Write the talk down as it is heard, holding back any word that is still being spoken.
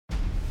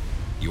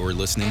You're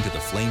listening to the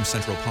Flame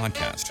Central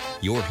Podcast,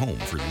 your home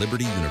for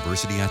Liberty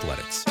University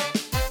athletics.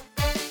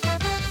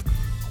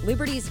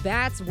 Liberty's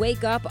Bats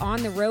wake up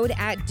on the road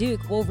at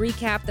Duke. We'll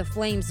recap the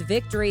Flames'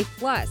 victory,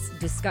 plus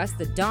discuss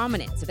the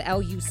dominance of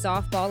LU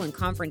softball in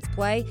conference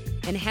play.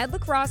 And head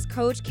lacrosse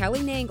coach Kelly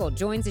Nangle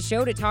joins the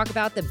show to talk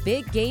about the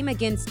big game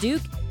against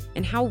Duke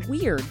and how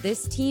weird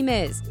this team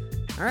is.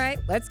 All right,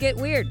 let's get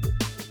weird.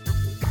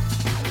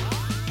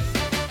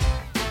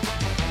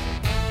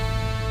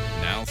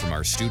 Now from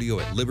our studio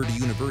at Liberty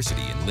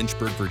University in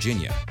Lynchburg,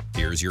 Virginia,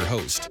 here's your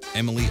host,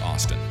 Emily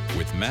Austin,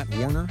 with Matt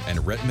Warner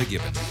and Rhett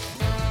McGibbon.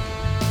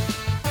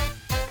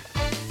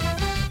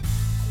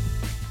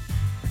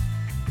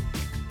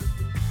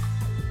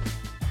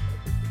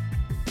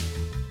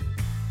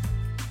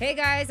 Hey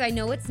guys, I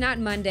know it's not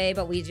Monday,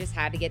 but we just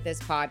had to get this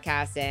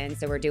podcast in,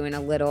 so we're doing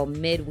a little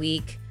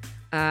midweek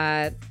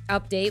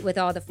update with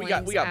all the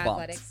Flames we got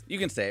athletics. bumped. You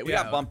can say it. We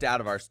got bumped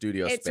out of our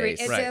studio space.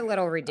 It's a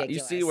little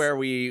ridiculous. You see where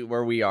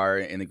we are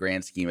in the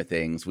grand scheme of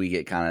things. We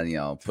get kind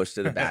of pushed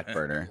to the back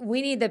burner.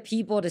 We need the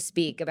people to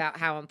speak about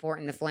how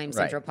important the Flame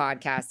Central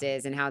podcast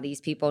is and how these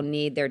people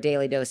need their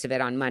daily dose of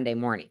it on Monday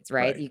mornings.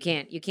 Right? You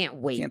can't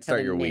wait. You can't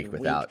start your week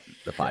without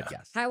the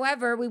podcast.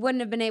 However, we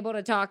wouldn't have been able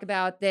to talk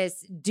about this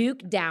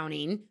Duke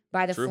downing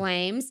by the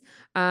Flames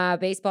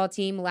baseball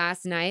team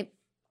last night,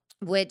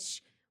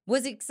 which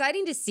was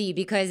exciting to see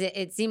because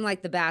it seemed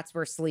like the Bats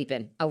were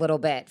sleeping a little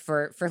bit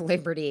for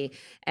Liberty.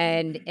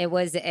 And it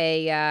was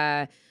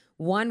a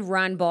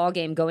one-run ball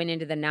game going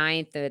into the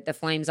ninth. The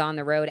Flames on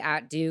the road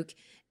at Duke.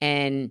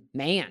 And,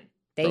 man,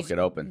 they broke it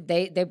open.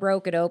 They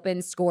broke it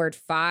open, scored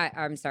six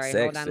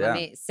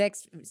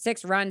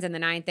runs in the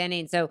ninth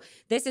inning. So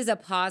this is a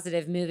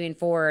positive moving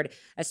forward,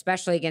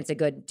 especially against a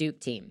good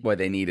Duke team. Boy,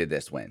 they needed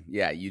this win.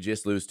 Yeah, you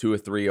just lose 2 or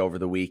 3 over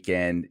the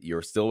weekend.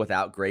 You're still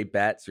without great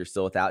bets. You're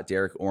still without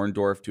Derek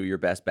Orndorff, 2 of your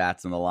best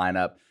bats in the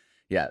lineup.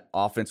 Yeah,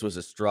 offense was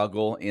a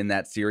struggle in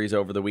that series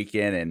over the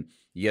weekend. And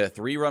you get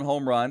a 3-run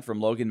home run from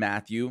Logan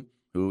Matthew,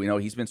 who,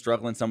 he's been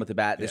struggling some with the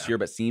bat this year,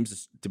 but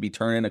seems to be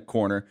turning a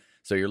corner.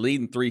 So you're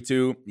leading 3-2.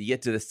 You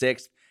get to the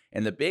 6th.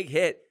 And the big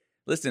hit,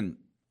 listen,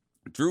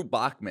 Drew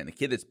Bachman, a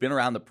kid that's been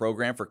around the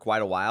program for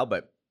quite a while,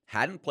 but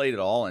hadn't played at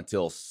all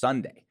until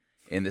Sunday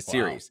in the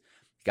series.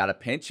 Got a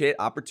pinch hit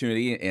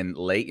opportunity in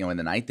late, in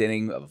the ninth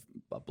inning of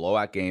a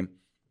blowout game.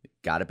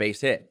 Got a base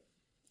hit.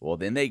 Well,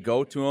 then they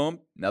go to him.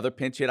 Another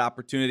pinch hit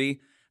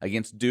opportunity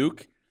against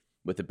Duke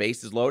with the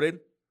bases loaded.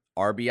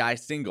 RBI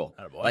single.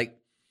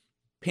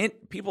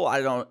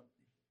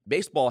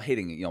 Baseball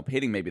hitting,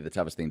 hitting may be the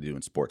toughest thing to do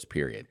in sports,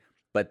 period.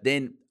 But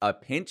then a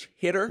pinch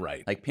hitter,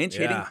 pinch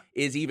hitting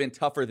is even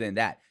tougher than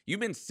that. You've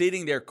been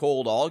sitting there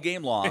cold all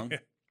game long.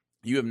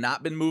 You have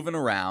not been moving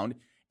around.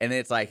 And then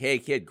it's like, hey,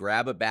 kid,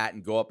 grab a bat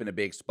and go up in a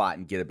big spot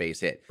and get a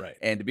base hit. Right.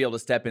 And to be able to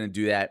step in and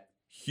do that,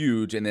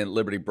 huge. And then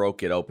Liberty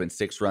broke it open,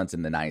 6 runs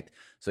in the ninth.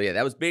 So, yeah,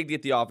 that was big to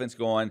get the offense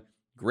going.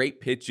 Great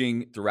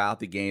pitching throughout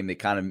the game. They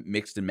kind of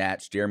mixed and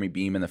matched. Jeremy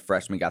Beeman, the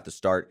freshman, got the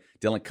start.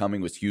 Dylan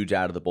Cumming was huge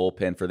out of the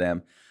bullpen for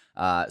them.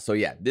 So,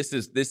 yeah, this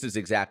is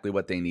exactly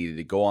what they needed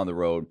to go on the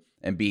road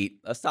and beat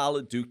a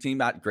solid Duke team.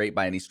 Not great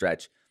by any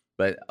stretch,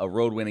 but a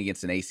road win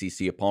against an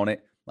ACC opponent.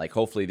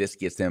 Hopefully this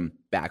gets them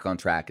back on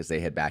track as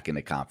they head back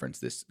into conference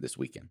this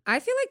weekend.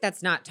 I feel like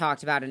that's not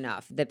talked about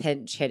enough, the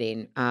pinch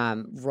hitting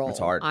role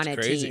on a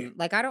team.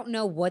 I don't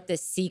know what the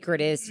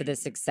secret is to the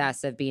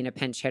success of being a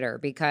pinch hitter,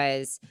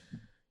 because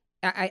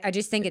I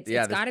just think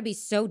it's got to be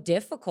so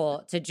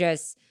difficult to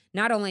just –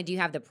 not only do you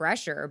have the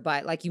pressure,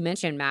 but like you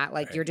mentioned,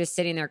 Matt, you're just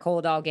sitting there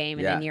cold all game,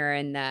 and then you're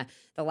in the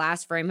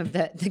last frame of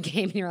the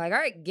game, and you're like, all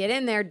right, get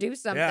in there, do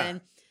something.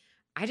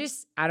 Yeah.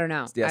 I don't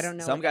know. Yes, I don't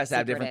know. Some guys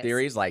have different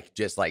theories,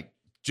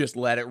 just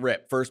let it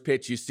rip. First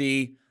pitch you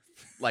see,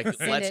 let's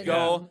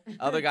go.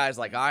 Other guys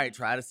all right,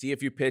 try to see a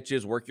few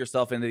pitches, work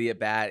yourself into the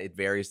at-bat. It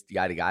varies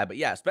guy to guy. But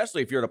yeah,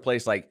 especially if you're at a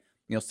place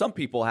some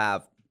people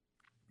have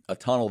a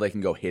tunnel they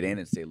can go hit in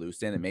and stay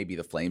loose in, and maybe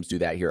the Flames do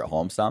that here at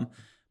home some.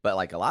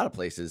 But a lot of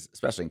places,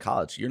 especially in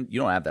college, you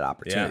don't have that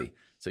opportunity. Yeah.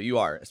 So you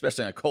are,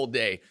 especially on a cold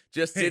day,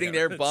 just sitting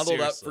there bundled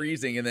up,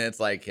 freezing, and then it's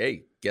like,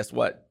 hey, guess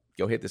what?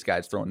 Go hit this guy.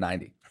 It's throwing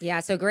 90.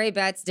 Yeah, so Gray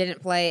Betts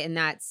didn't play in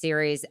that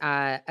series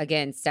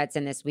against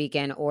Stetson this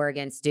weekend or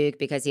against Duke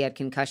because he had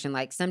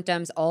concussion-like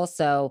symptoms.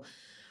 Also,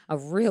 a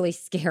really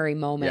scary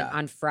moment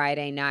on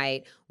Friday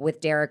night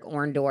with Derek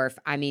Orndorff.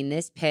 I mean,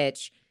 this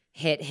pitch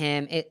hit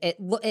him.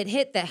 It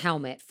hit the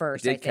helmet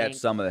first, I think. It did catch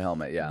some of the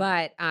helmet, yeah.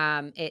 But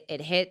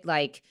it hit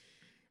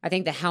I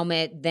think the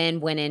helmet then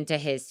went into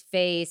his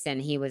face,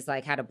 and he was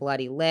had a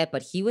bloody lip,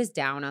 but he was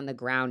down on the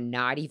ground,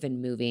 not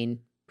even moving.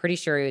 Pretty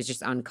sure he was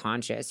just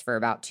unconscious for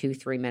about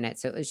 2-3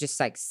 minutes. So it was just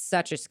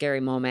such a scary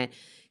moment.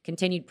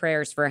 Continued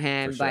prayers for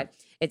him, but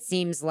it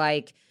seems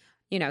like,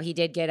 he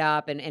did get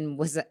up and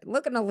was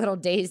looking a little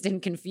dazed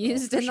and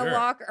confused in the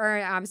locker,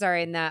 or I'm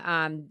sorry, in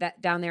the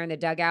down there in the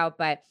dugout,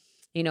 but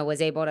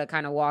was able to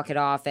kind of walk it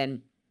off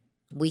and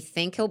We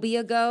think he'll be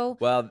a go.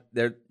 Well,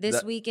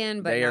 this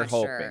weekend, but they are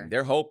hoping. Sure.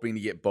 They're hoping to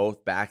get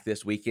both back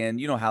this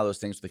weekend. You know how those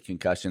things with the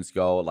concussions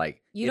go.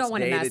 Like, you don't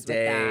want to mess with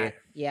that.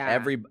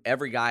 Yeah.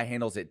 Every guy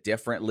handles it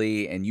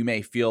differently, and you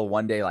may feel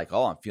one day like,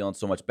 oh, I'm feeling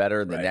so much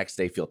better, and the next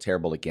day feel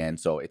terrible again.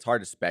 So it's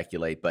hard to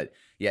speculate, but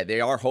yeah,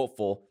 they are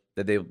hopeful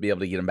that they'll be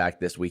able to get them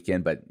back this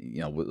weekend, but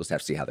we'll just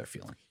have to see how they're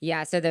feeling.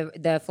 Yeah. So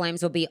the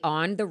Flames will be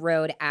on the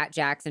road at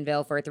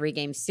Jacksonville for a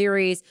 3-game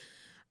series.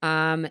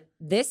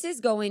 This is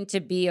going to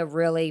be a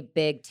really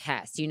big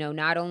test.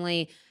 Not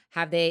only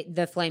have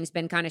the Flames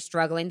been kind of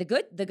struggling, the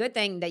good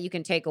thing that you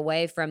can take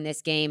away from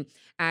this game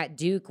at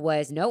Duke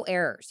was no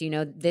errors.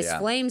 This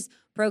Flames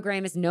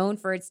program is known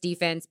for its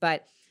defense,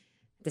 but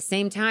at the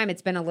same time,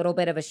 it's been a little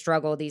bit of a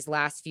struggle these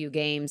last few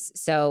games.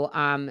 So,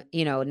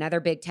 another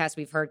big test.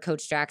 We've heard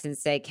Coach Jackson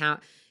say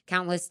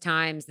countless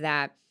times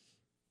that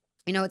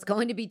it's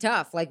going to be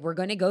tough. Like, we're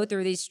going to go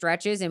through these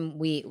stretches, and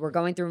we're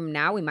going through them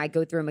now. We might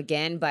go through them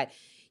again, but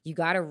you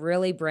got to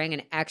really bring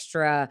an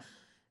extra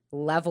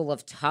level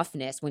of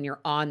toughness when you're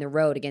on the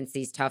road against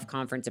these tough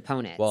conference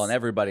opponents. Well, and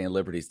everybody in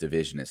Liberty's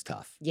division is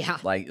tough. Yeah.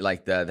 Like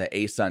the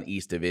ASUN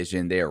East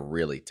division, they are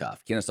really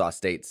tough. Kennesaw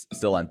State's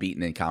still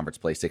unbeaten in conference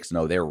play,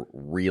 6-0. They're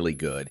really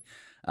good.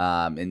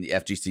 And the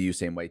FGCU,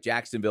 same way.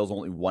 Jacksonville's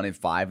only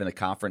 1-5 in the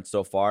conference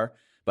so far.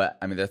 But,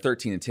 they're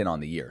 13-10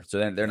 on the year.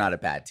 So they're not a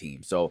bad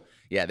team. So,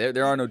 yeah,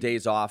 there are no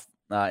days off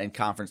in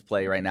conference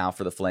play right now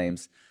for the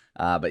Flames.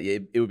 But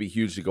it would be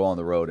huge to go on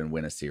the road and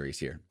win a series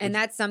here. And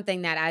that's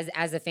something that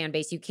as a fan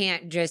base, you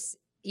can't just,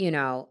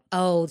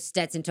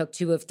 Stetson took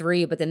 2 of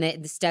 3, but then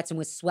the Stetson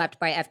was swept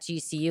by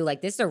FGCU.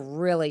 Like, this is a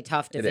really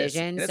tough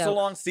division. It's a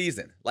long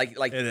season. Like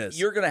it is.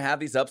 You're going to have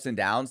these ups and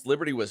downs.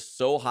 Liberty was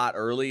so hot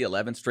early,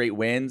 11 straight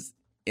wins.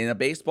 In a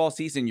baseball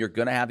season, you're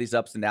going to have these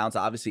ups and downs.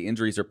 Obviously,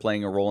 injuries are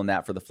playing a role in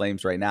that for the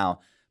Flames right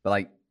now.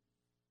 But,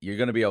 you're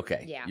going to be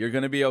okay. Yeah. You're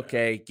going to be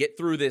okay. Get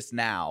through this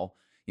now.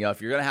 If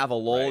you're going to have a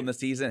lull in the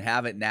season,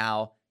 have it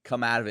now.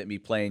 Come out of it and be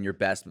playing your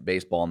best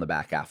baseball in the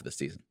back half of the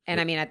season. And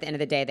at the end of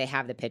the day, they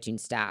have the pitching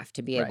staff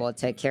to be able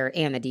to carry,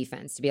 and the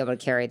defense to be able to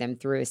carry them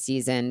through a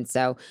season.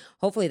 So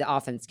hopefully the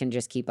offense can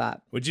just keep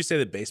up. Would you say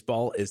that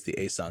baseball is the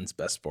ASUN's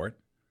best sport?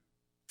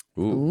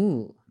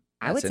 Ooh.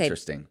 I would say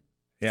interesting.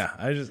 Yeah,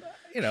 I just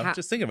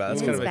just think about it.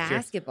 That's kind of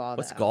basketball.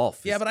 What's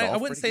golf? Yeah, but I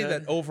wouldn't say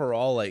that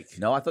overall.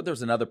 No, I thought there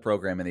was another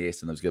program in the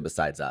ASUN that was good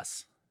besides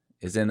us.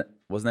 Wasn't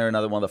there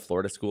another one of the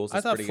Florida schools?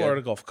 I thought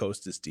Florida Gulf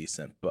Coast is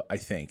decent, but I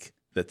think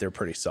that they're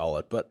pretty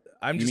solid. But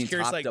I'm just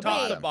curious, top to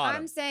bottom.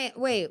 I'm saying,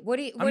 wait, what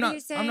are you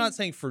saying? I'm not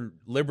saying for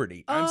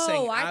Liberty. I'm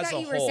saying I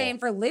thought you were saying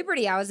for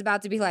Liberty. I was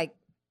about to be like,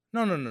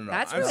 no.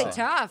 That's really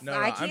tough. No,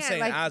 I'm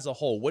saying as a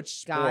whole,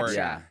 which sport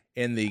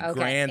in the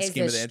grand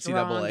scheme of the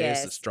NCAA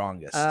is the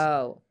strongest?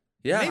 Oh.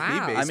 Yeah,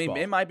 wow.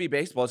 It might be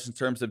baseball just in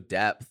terms of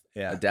depth.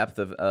 Yeah, depth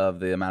of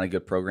the amount of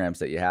good programs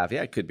that you have.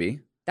 Yeah, it could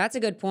be. That's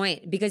a good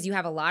point because you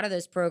have a lot of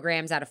those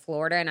programs out of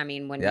Florida,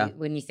 and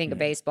when you think of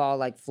baseball,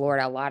 like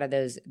Florida, a lot of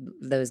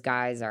those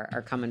guys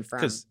are coming from.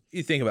 Because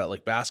you think about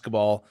like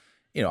basketball,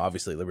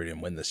 obviously Liberty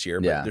didn't win this year,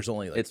 but there's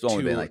only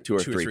only been like two or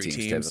three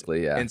teams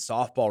typically. Yeah, in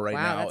softball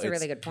now, that's a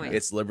really good point.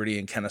 It's Liberty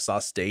and Kennesaw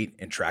State.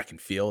 In track and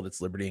field,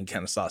 it's Liberty and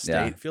Kennesaw State.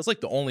 Yeah. It feels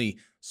like the only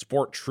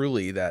sport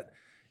truly that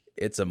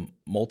it's a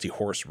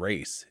multi-horse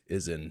race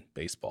is in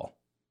baseball.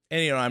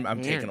 And,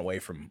 I'm taken away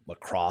from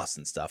lacrosse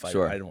and stuff.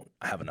 Sure. I don't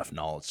have enough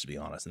knowledge, to be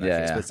honest, in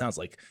that case. But it sounds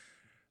like,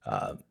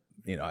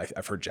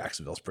 I've heard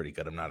Jacksonville's pretty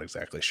good. I'm not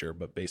exactly sure.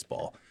 But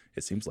baseball,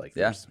 it seems like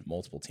there's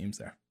multiple teams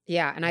there.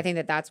 Yeah, and I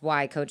think that's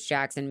why Coach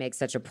Jackson makes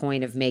such a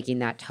point of making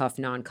that tough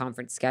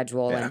non-conference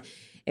schedule. Yeah. And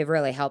it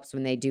really helps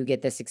when they do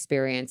get this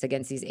experience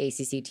against these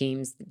ACC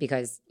teams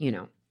because,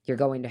 you're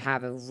going to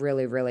have a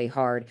really, really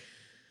hard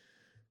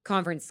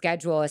conference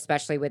schedule,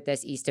 especially with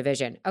this East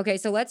Division. Okay,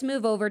 so let's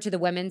move over to the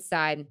women's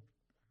side.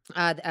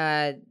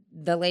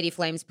 The Lady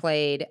Flames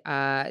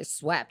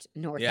swept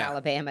North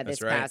Alabama this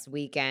past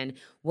weekend.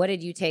 What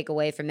did you take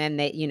away from them?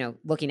 They,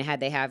 looking ahead,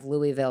 they have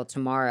Louisville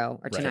tomorrow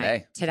or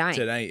tonight.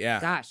 Tonight, yeah.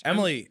 Gosh,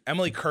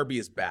 Emily Kirby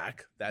is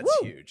back. That's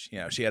huge.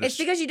 She had. It's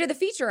because you did the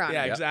feature on.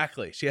 Yeah,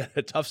 exactly. She had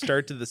a tough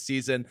start to the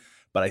season,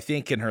 but I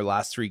think in her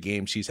last 3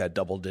 games she's had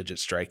double-digit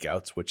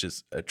strikeouts, which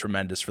is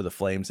tremendous for the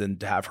Flames. And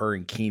to have her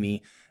and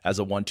Keeney as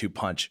a 1-2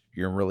 punch,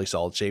 you're in really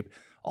solid shape.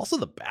 Also,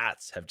 the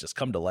Bats have just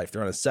come to life.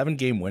 They're on a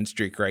 7-game win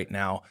streak right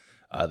now.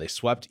 They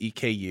swept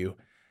EKU.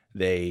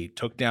 They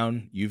took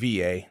down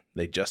UVA.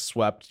 They just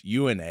swept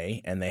UNA,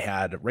 and they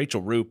had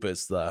Rachel Roop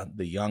as the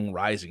young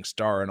rising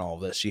star in all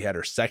of this. She had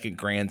her 2nd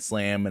Grand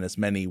Slam in as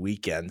many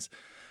weekends.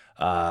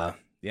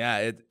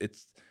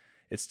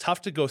 It's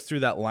tough to go through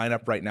that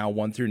lineup right now,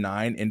 1 through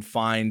 9, and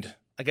find.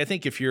 Like, I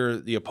think if you're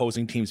the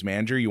opposing team's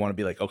manager, you want to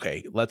be like,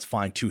 okay, let's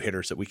find 2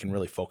 hitters that we can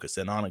really focus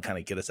in on and kind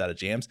of get us out of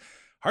jams.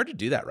 Hard to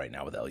do that right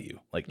now with LU.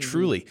 Like,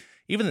 truly,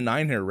 even the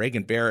 9-hitter,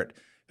 Reagan Barrett,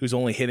 who's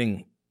only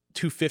hitting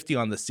 .250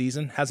 on the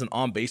season, has an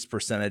on-base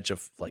percentage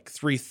of like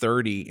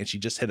 .330, and she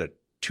just hit a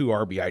 2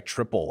 RBI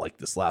triple like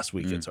this last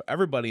weekend. So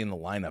everybody in the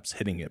lineup's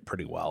hitting it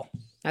pretty well.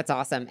 That's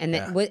awesome. And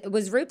then,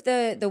 was Roop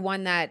the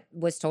one that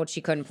was told she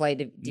couldn't play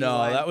D1?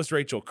 No, that was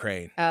Rachel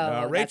Crane.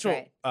 Rachel, that's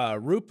right.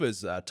 Roop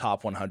is a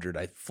top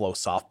 100 flow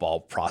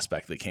softball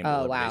prospect that came to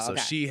Liberty. Wow, so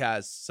okay. she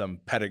has some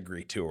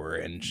pedigree to her,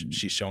 and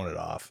she's showing it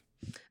off.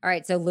 All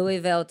right, so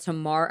Louisville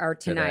tonight.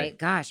 Today.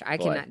 Gosh, I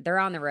cannot. They're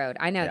on the road.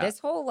 I know this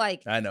whole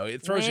I know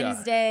it throws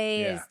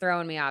Wednesday is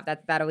throwing me off.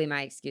 That'll be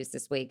my excuse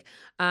this week.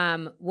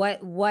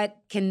 What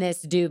can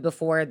this do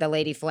before the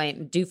Lady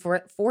Flame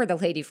for the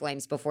Lady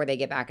Flames before they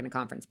get back into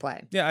conference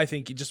play? Yeah, I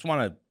think you just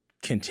want to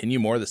continue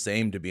more of the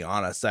same, to be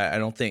honest. I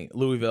don't think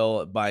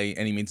Louisville by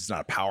any means is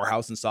not a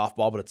powerhouse in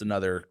softball, but it's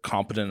another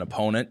competent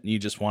opponent. You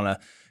just want to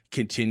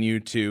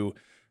continue to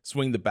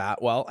swing the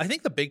bat well. I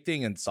think the big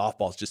thing in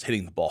softball is just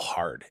hitting the ball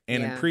hard.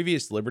 And in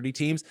previous Liberty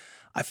teams,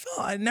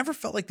 I never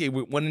felt like they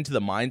went into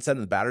the mindset in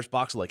the batter's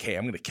box of like, hey,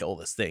 I'm going to kill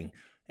this thing.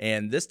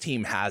 And this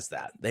team has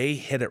that. They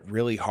hit it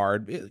really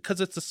hard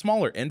because it's a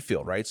smaller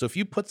infield, right? So if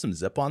you put some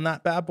zip on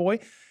that bad boy,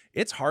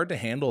 it's hard to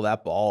handle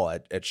that ball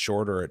at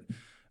short or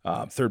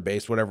at third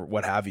base,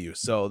 what have you.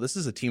 So this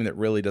is a team that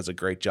really does a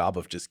great job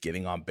of just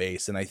getting on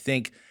base. And I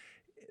think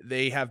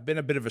they have been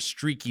a bit of a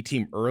streaky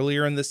team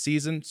earlier in this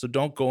season. So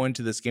don't go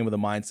into this game with a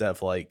mindset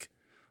of like,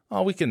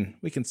 oh, we can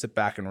sit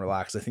back and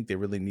relax. I think they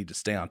really need to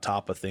stay on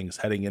top of things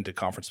heading into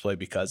conference play,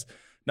 because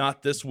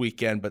not this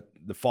weekend, but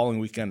the following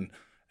weekend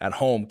at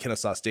home,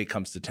 Kennesaw State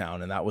comes to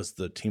town. And that was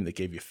the team that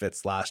gave you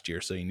fits last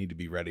year. So you need to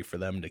be ready for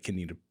them to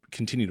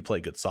continue to play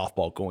good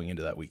softball going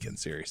into that weekend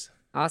series.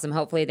 Awesome.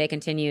 Hopefully they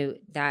continue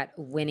that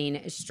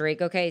winning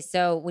streak. Okay,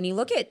 so when you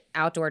look at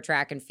outdoor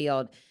track and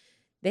field,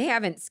 they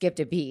haven't skipped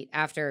a beat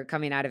after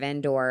coming out of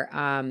indoor.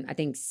 I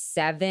think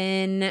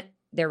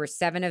there were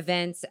 7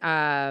 events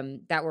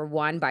that were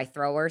won by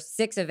throwers,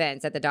 6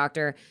 events at the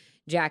Dr.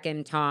 Jack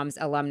and Tom's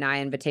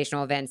Alumni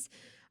Invitational events.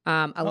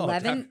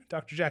 11.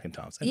 Dr. Jack and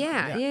Tom's.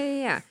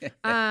 Yeah.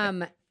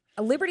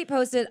 Liberty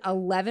posted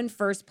 11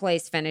 first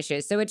place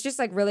finishes. So it's just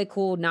like really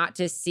cool not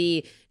to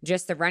see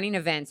just the running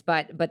events,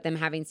 but them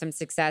having some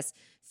success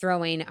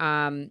throwing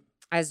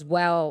as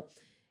well.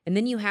 And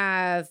then you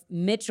have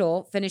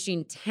Mitchell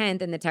finishing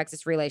 10th in the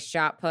Texas Relay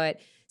shot put.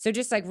 So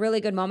just like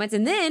really good moments.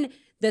 And then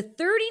the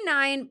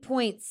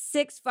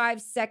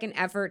 39.65 second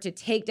effort to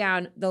take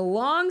down the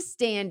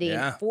long-standing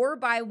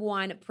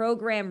 4x1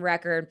 program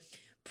record.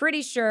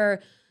 Pretty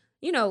sure,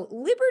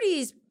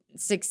 Liberty's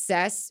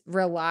success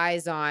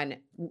relies on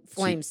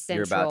Flame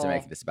Central. You're about to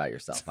make this about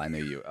yourself. I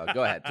knew you.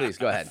 Go ahead. Please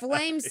go ahead.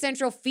 Flame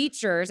Central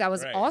features. I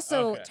was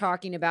also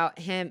talking about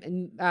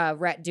him,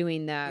 Rhett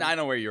doing the I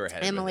know where you were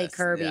headed. Emily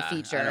Kirby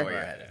feature. I know where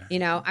you're headed.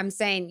 I'm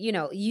saying,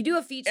 you do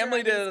a feature.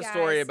 Emily did a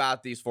story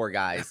about these 4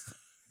 guys.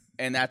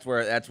 And there's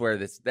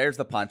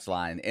the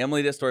punchline.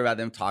 Emily did a story about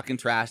them talking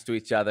trash to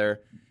each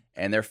other.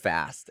 And they're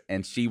fast,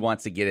 and she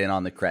wants to get in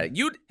on the credit.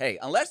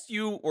 Unless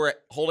you were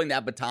holding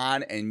that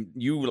baton and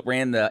you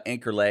ran the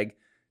anchor leg,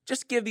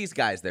 just give these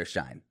guys their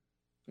shine.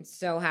 I'm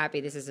so happy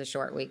this is a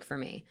short week for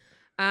me.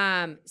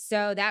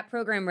 So that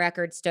program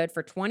record stood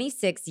for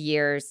 26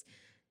 years.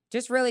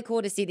 Just really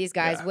cool to see these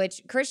guys,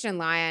 which Christian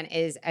Lyon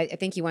I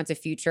think he wants a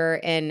future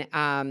in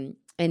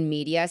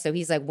media. So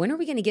he's like, when are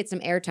we going to get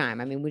some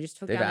airtime? I mean, we just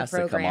took down the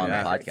program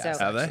record. Podcast.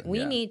 So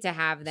we need to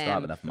have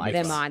them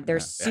on. They're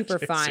super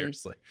fun.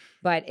 Seriously.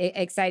 But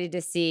excited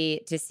to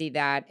see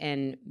that,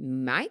 and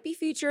might be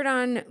featured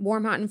on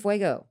Warm, Hot, and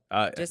Fuego.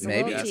 Just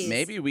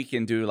maybe we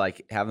can do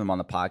have them on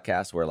the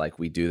podcast where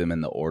we do them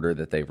in the order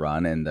that they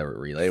run in the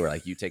relay, where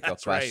you take the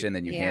question,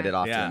 then you hand it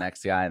off to the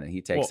next guy, and then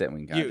he takes it. And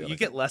we can you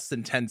get less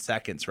than 10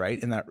 seconds,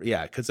 right? In that,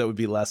 because that would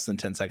be less than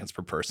 10 seconds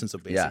per person. So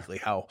basically,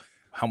 how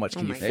much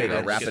can you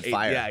fit? Rapid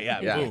fire.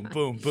 Yeah. Boom,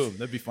 boom, boom.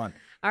 That'd be fun.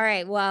 All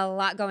right. Well, a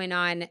lot going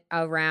on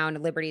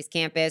around Liberty's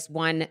campus.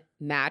 One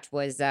match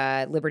was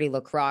Liberty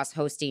Lacrosse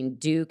hosting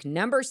Duke.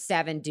 Number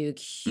 7 Duke.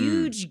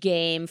 Huge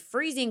game.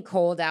 Freezing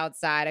cold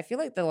outside. I feel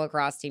like the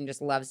lacrosse team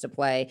just loves to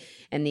play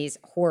in these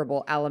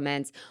horrible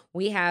elements.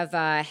 We have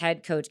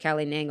head coach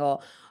Kelly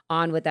Nangle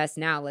on with us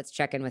now. Let's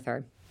check in with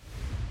her.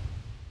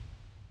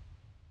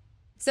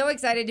 So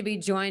excited to be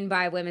joined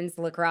by women's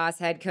lacrosse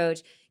head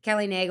coach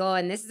Kelly Nangle.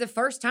 And this is the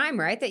first time,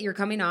 right, that you're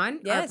coming on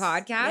our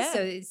podcast. Yeah. So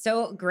it's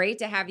so great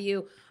to have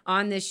you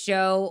on this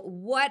show.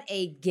 What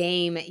a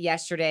game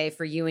yesterday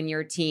for you and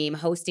your team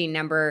hosting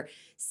number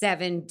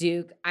 7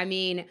 Duke. I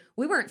mean,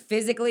 we weren't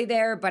physically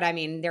there, but I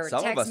mean, there were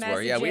some text of us messages.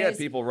 were. Yeah, we had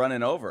people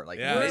running over.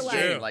 Yes.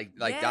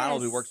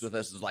 Donald, who works with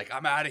us, is like,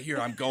 I'm out of here.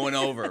 I'm going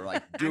over.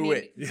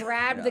 It.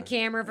 Grabbed the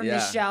camera from the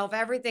shelf.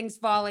 Everything's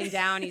falling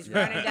down. He's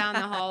running down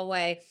the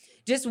hallway.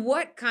 Just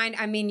what kind,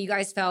 you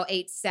guys fell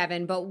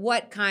 8-7, but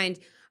what kind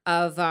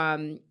of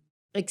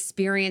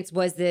experience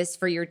was this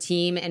for your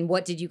team, and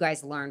what did you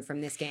guys learn from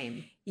this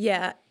game?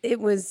 Yeah, it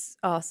was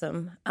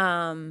awesome.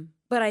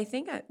 But I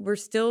think we're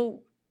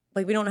still,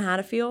 we don't know how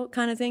to feel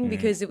kind of thing,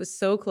 because it was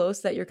so close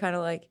that you're kind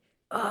of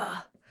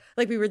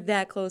we were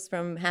that close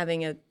from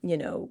having a,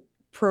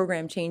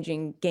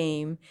 program-changing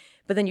game,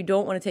 but then you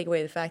don't want to take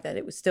away the fact that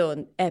it was still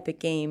an epic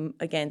game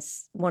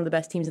against one of the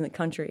best teams in the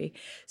country.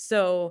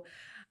 So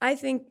I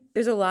think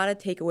there's a lot of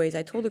takeaways.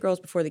 I told the girls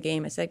before the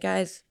game, I said,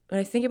 guys, when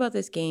I think about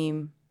this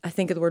game, I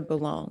think of the word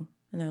belong.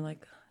 And they're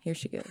like, here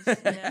she goes. You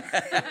know?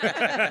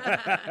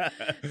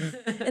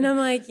 And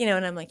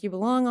I'm like, you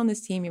belong on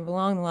this team. You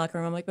belong in the locker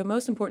room. I'm like, but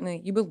most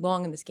importantly, you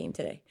belong in this game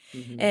today.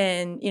 Mm-hmm.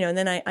 And, and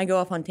then I go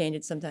off on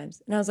tangents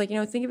sometimes. And I was like,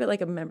 think of it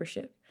like a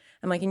membership.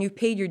 I'm like, and you've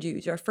paid your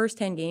dues. Our first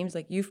 10 games,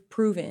 like you've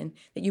proven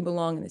that you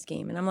belong in this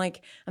game. And I'm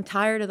like, I'm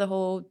tired of the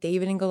whole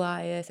David and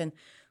Goliath and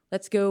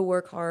let's go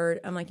work hard.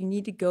 I'm like, you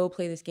need to go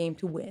play this game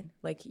to win.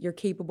 Like you're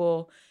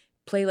capable,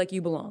 play like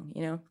you belong,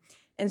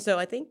 And so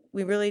I think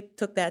we really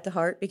took that to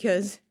heart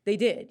because they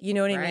did, you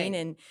know what I mean?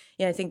 And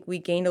I think we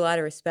gained a lot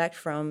of respect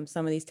from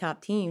some of these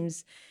top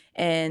teams.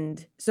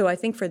 And so I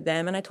think for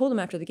them, and I told them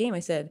after the game, I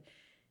said,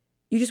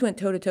 you just went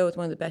toe to toe with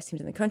one of the best teams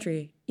in the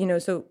country,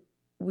 so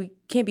we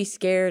can't be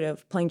scared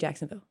of playing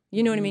Jacksonville.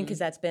 You know what I mean? Because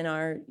that's been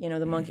our,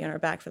 the monkey on our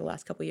back for the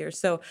last couple of years.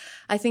 So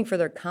I think for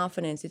their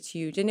confidence, it's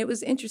huge. And it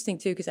was interesting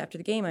too, because after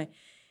the game,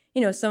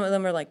 some of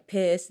them are like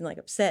pissed and like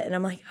upset. And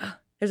I'm like,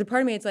 there's a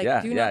part of me that's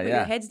like, do not put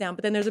your heads down.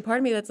 But then there's a part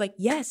of me that's like,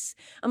 yes.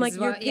 I'm like,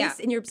 you're pissed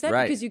and you're upset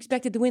because you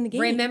expected to win the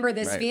game. Remember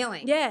this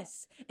feeling.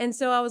 Yes. And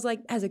so I was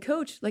like, as a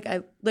coach,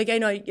 I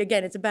know,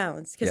 again, it's a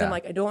balance. Because I'm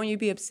like, I don't want you to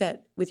be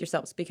upset with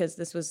yourselves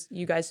because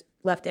you guys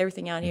left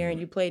everything out here and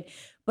you played.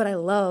 But I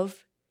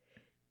love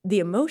the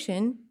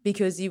emotion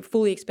because you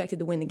fully expected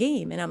to win the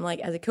game. And I'm like,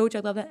 as a coach, I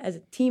love that. As a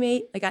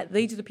teammate,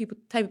 these are the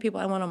type of people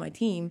I want on my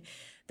team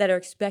that are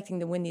expecting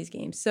to win these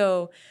games.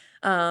 So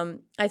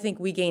I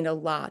think we gained a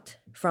lot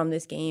from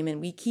this game.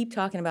 And we keep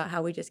talking about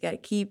how we just got to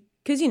keep,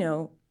 because,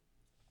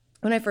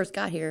 when I first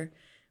got here,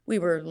 we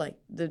were like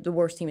the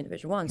worst team in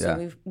Division I.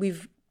 So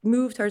we've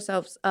moved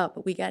ourselves up,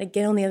 but we got to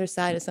get on the other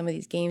side of some of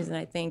these games. And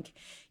I think,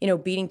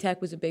 beating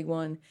Tech was a big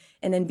one.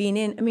 And then being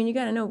in, you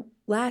got to know,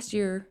 last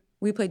year,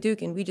 we played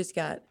Duke and we just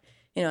got,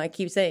 I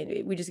keep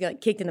saying, we just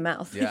got kicked in the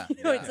mouth. Yeah,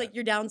 It's like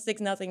you're down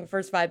 6-0 the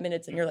first 5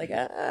 minutes and you're like,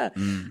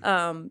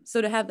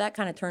 So to have that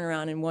kind of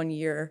turnaround in 1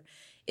 year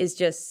is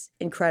just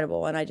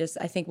incredible. And I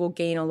think we'll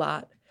gain a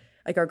lot.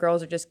 Like our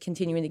girls are just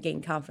continuing to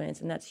gain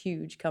confidence and that's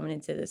huge coming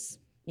into this,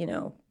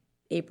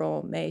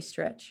 April, May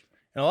stretch.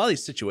 And a lot of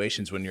these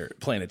situations when you're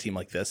playing a team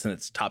like this and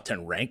it's top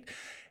 10 ranked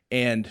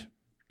and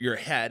you're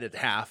ahead at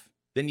half,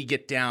 then you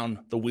get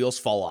down, the wheels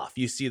fall off.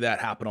 You see that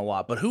happen a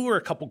lot. But who are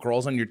a couple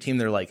girls on your team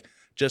that are like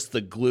just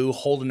the glue,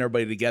 holding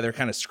everybody together,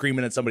 kind of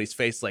screaming at somebody's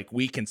face like,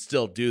 we can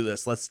still do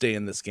this. Let's stay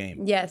in this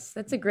game. Yes,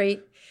 that's a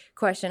great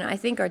question. I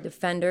think our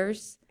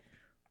defenders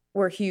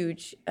were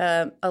huge.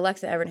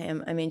 Alexa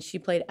Evernham, she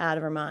played out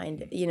of her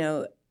mind.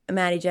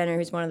 Maddie Jenner,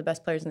 who's one of the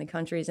best players in the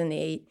country, is in the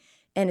 8.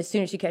 And as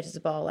soon as she catches the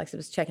ball, Alexa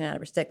was checking out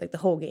of her stick like the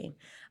whole game.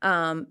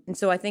 And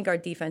so I think our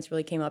defense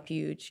really came up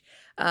huge.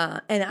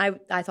 And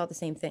I thought the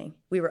same thing.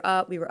 We were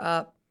up.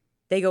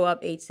 They go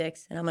up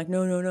 8-6. And I'm like,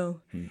 no.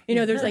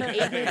 There's like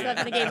 8 minutes left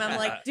in the game. I'm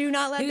like, do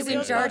not let Who's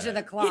in charge of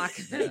the clock?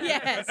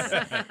 Yes.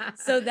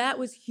 So that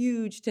was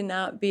huge to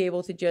not be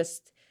able to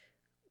just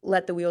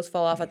let the wheels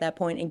fall off at that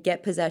point and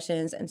get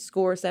possessions and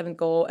score a 7th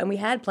goal. And we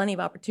had plenty of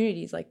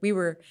opportunities. Like we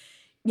were,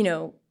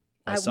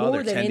 I saw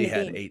that Kendi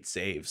had 8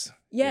 saves.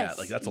 Yes.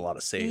 Yeah, that's a lot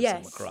of saves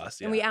in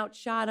lacrosse. Yeah. And we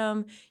outshot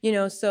them,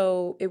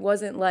 so it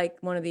wasn't like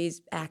one of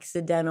these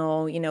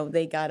accidental,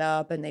 they got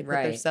up and they put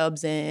their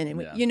subs in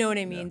and you know what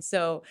I mean? Yeah.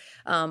 So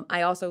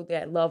I also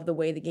love the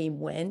way the game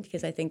went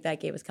because I think that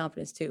gave us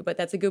confidence too. But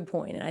that's a good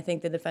point. And I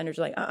think the defenders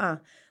are like,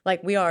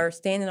 like we are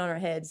standing on our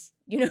heads,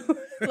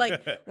 like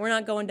we're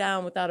not going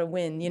down without a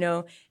win,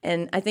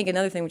 And I think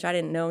another thing, which I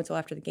didn't know until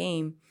after the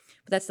game,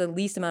 but that's the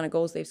least amount of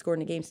goals they've scored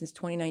in a game since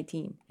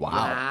 2019.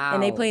 Wow.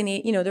 And they play in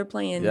the, they're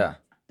playing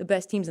the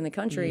best teams in the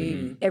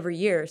country every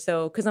year.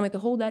 So, because I'm like, to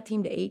hold that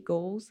team to 8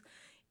 goals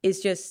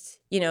is just,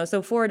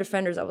 so for our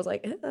defenders, I was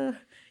like,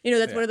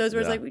 that's one of those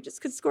where it's like, we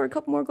just could score a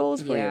couple more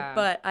goals for you.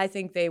 But I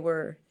think they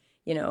were,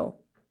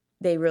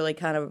 they really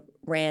kind of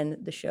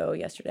ran the show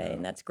yesterday.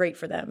 And that's great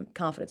for them,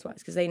 confidence-wise,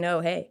 because they know,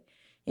 hey,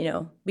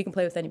 we can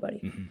play with anybody.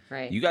 Mm-hmm.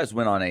 Right. You guys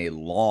went on a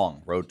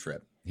long road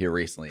trip here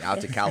recently,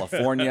 out to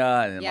California,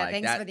 and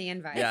thanks for the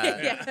invite.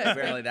 Yeah,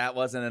 apparently that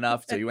wasn't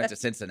enough. So you went to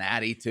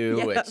Cincinnati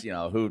too, which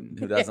who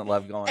doesn't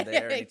love going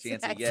there? Any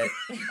chance you get?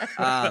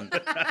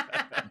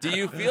 Do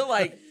you feel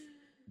like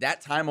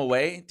that time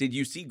away? Did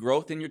you see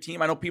growth in your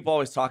team? I know people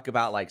always talk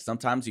about like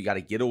sometimes you got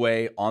to get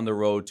away on the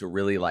road to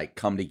really like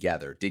come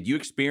together. Did you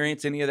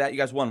experience any of that? You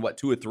guys won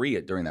 2 or 3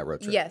 during that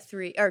road trip? Yeah,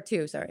 3 or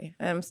 2. Sorry,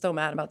 I'm still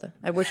mad about that.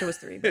 I wish it was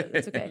 3, but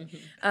it's okay.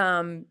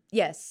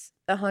 Yes.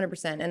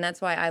 100%. And that's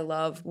why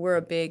we're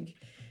a big,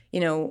 I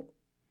don't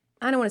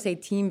want to say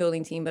team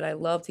building team, but I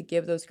love to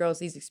give those girls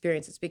these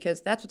experiences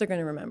because that's what they're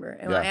going to remember.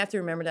 And I have to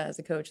remember that as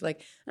a coach.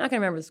 Like, I'm not going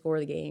to remember the score of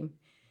the game.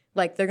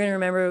 Like, they're going to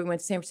remember we went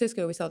to San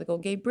Francisco, we saw the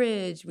Golden Gate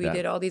Bridge, we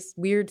did all these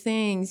weird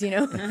things,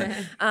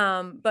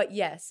 But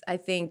yes, I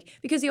think,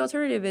 because the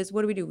alternative is,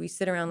 what do? We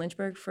sit around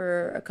Lynchburg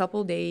for a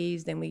couple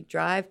days, then we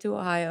drive to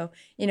Ohio,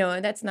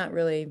 and that's not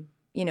really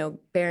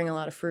bearing a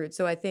lot of fruit.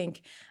 So I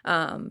think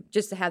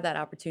just to have that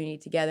opportunity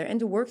together and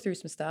to work through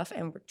some stuff,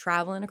 and we're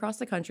traveling across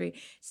the country,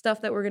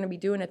 stuff that we're going to be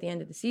doing at the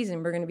end of the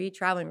season. We're going to be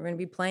traveling. We're going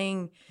to be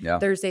playing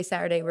Thursday,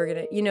 Saturday. We're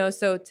going to,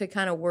 so to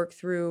kind of work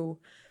through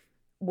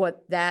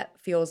what that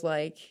feels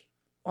like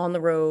on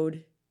the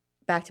road,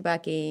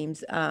 back-to-back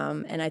games.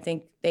 And I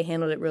think they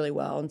handled it really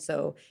well. And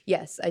so,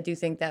 yes, I do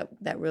think that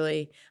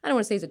really, I don't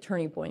want to say it's a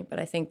turning point, but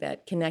I think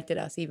that connected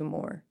us even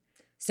more.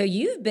 So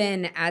you've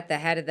been at the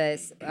head of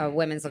this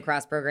women's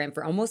lacrosse program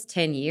for almost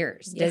 10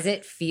 years. Does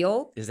it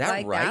feel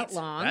like that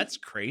long? That's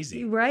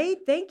crazy. Right?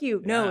 Thank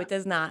you. Yeah. No, it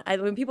does not.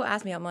 When people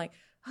ask me, I'm like,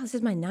 oh, this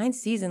is my 9th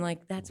season.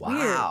 Like, that's weird.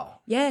 Wow.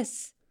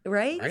 Yes.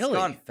 Right? It's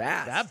gone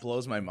fast. That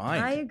blows my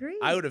mind. I agree.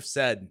 I would have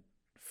said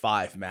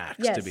 5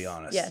 max, to be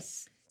honest.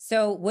 Yes.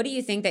 So what do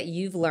you think that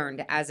you've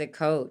learned as a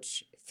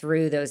coach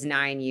through those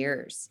 9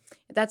 years?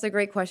 That's a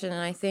great question.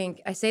 And I think,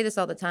 I say this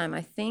all the time,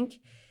 I think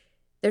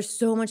there's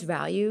so much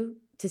value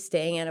to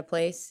staying at a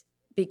place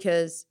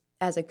because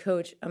as a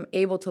coach, I'm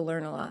able to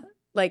learn a lot.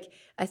 Like,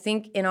 I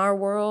think in our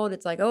world,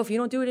 it's like, oh, if you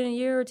don't do it in a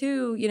year or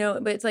two,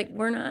 but it's like,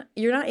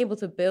 you're not able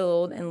to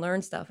build and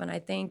learn stuff. And I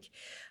think,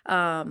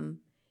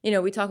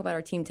 we talk about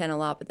our Team 10 a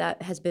lot, but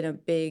that has been a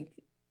big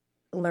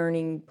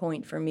learning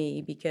point for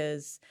me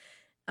because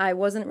I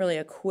wasn't really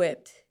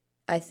equipped,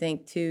 I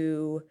think,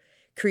 to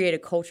create a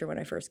culture when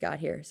I first got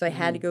here. So I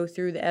had to go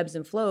through the ebbs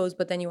and flows,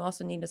 but then you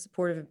also need a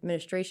supportive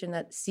administration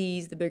that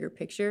sees the bigger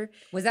picture.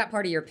 Was that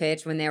part of your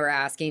pitch when they were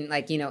asking,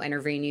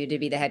 interviewing you to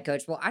be the head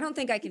coach? Well, I don't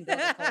think I can build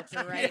a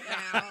culture right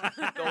now.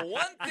 The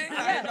one thing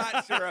I'm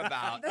not sure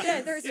about.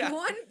 There's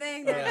one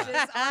thing that's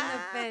just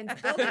on the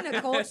fence. Building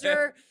a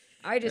culture,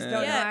 I just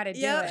don't know how to do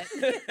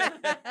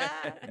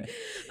it.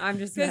 I'm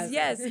just because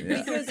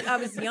I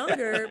was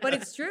younger, but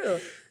it's true.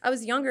 I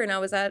was younger and I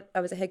was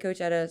a head coach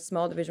at a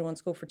small Division I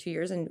school for 2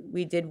 years, and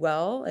we did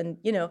well. And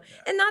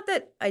and not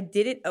that I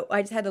did it.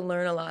 I just had to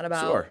learn a lot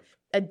about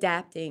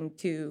adapting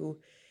to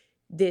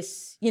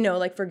this.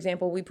 For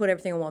example, we put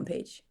everything on one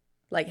page.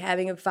 Like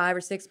having 5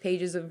 or 6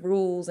 pages of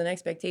rules and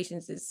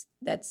expectations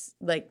that's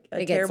like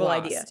a terrible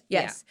idea.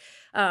 Yes.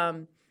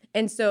 Yeah.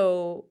 And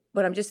so,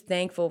 but I'm just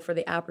thankful for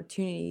the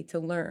opportunity to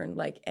learn,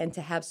 and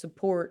to have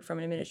support from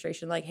an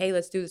administration, like, hey,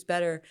 let's do this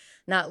better.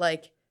 Not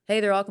like, hey,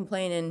 they're all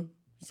complaining,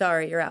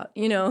 sorry, you're out,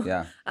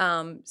 Yeah.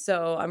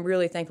 So I'm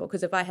really thankful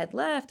because if I had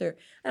left, or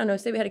I don't know,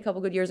 say we had a couple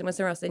good years and went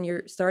somewhere else, then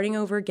you're starting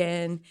over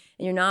again and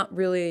you're not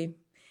really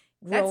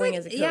growing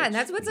as a coach. Yeah, and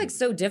that's what's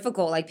so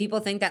difficult. Like,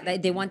 people think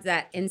that they want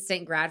that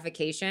instant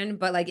gratification,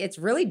 but it's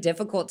really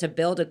difficult to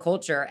build a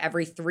culture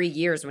every 3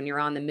 years when you're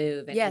on the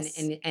move.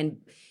 And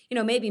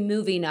maybe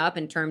moving up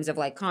in terms of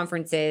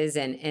conferences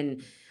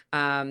and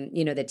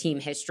the team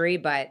history,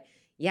 but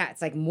yeah,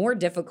 it's more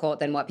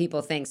difficult than what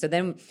people think. So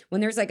then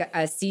when there's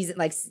a season,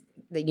 like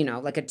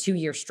a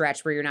 2-year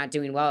stretch where you're not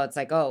doing well, it's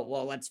like, oh,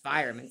 well, let's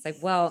fire him. It's like,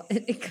 well,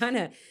 it kind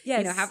of,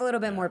 have a little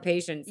bit more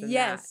patience.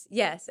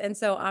 Yes. And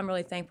so I'm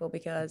really thankful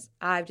because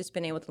I've just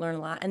been able to learn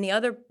a lot. And the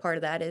other part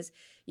of that is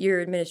your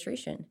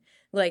administration.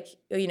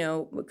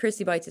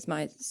 Christy Bites is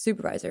my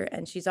supervisor,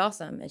 and she's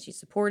awesome, and she's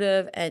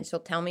supportive, and she'll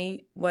tell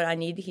me what I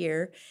need to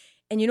hear.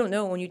 And you don't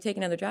know when you take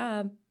another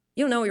job,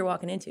 you don't know what you're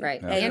walking into.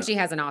 Right. And she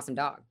has an awesome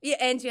dog. Yeah,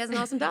 and she has an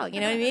awesome dog.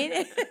 You know what I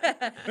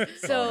mean?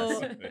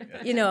 So,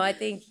 I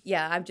think,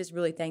 I'm just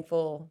really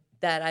thankful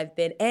that I've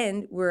been,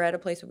 and we're at a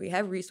place where we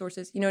have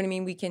resources. You know what I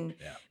mean? We can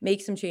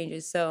make some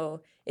changes.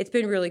 So it's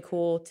been really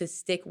cool to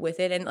stick with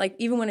it. And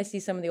even when I see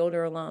some of the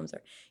older alums,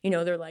 or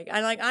they're like, I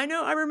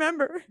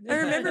remember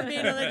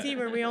being on the team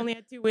where we only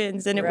had 2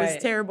 wins and it was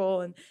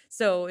terrible. And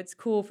so it's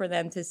cool for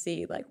them to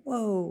see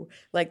whoa,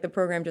 the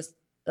program just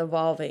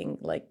evolving,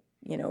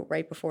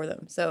 right before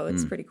them. So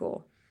it's pretty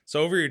cool.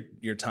 So over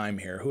your time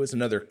here, who is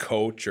another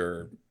coach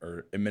or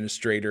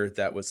administrator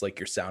that was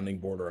your sounding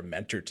board or a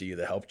mentor to you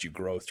that helped you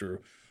grow through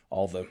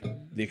all the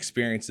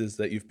experiences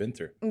that you've been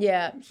through?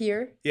 Yeah,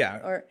 here.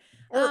 Yeah,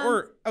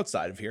 or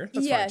outside of here.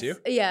 That's fine too.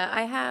 Yeah,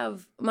 I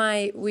have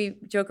we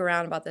joke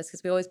around about this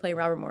because we always play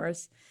Robert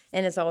Morris,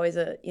 and it's always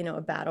a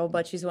battle.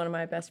 But she's one of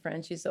my best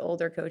friends. She's the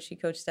older coach. She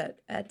coached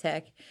at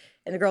Tech,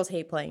 and the girls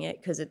hate playing it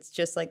because it's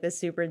just this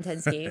super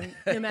intense game,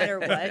 no matter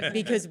what.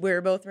 Because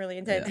we're both really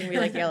intense and we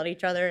yell at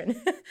each other.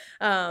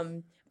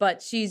 And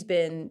but she's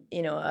been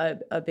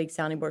a big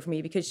sounding board for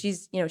me because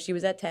she's she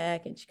was at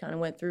Tech and she kind of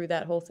went through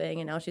that whole thing,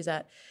 and now she's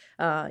at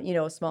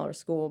a smaller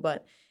school.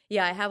 But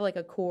yeah, I have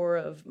a core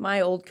of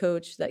my old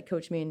coach that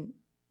coached me in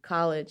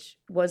college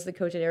was the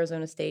coach at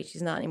Arizona State.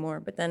 She's not anymore.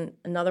 But then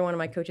another one of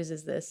my coaches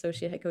is the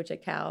associate head coach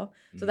at Cal.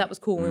 So that was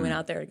cool when we went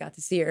out there and got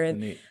to see her.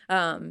 And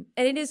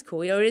it is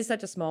cool. It is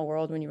such a small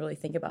world when you really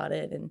think about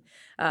it.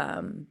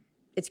 And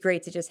it's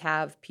great to just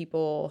have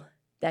people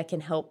that can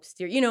help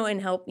steer,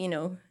 and help,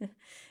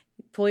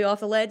 pull you off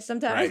the ledge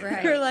sometimes.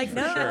 Right. You're like,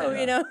 no,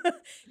 sure,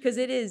 because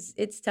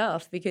it's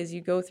tough because you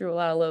go through a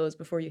lot of lows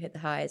before you hit the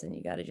highs, and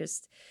you got to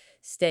just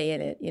stay in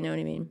it. You know what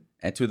I mean?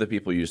 And 2 of the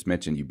people you just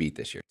mentioned, you beat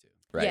this year too.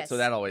 Right. Yes. So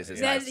that always is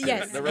nice.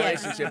 Yes. The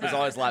relationship is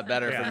always a lot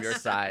better from your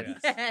side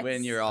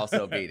when you're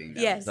also beating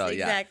them. Yes, so,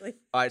 exactly.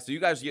 All right. So you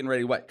guys are getting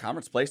ready. What?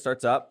 Conference play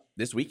starts up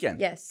this weekend.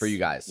 Yes. For you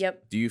guys.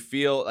 Yep. Do you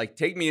feel like,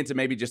 take me into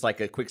maybe just like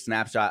a quick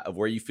snapshot of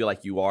where you feel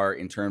like you are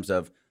in terms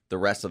of the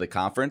rest of the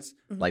conference?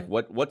 Mm-hmm. Like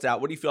what's out?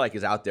 What do you feel like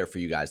is out there for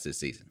you guys this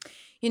season?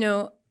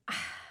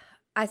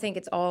 I think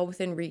it's all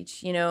within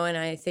reach, and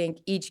I think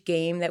each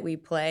game that we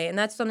play, and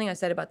that's something I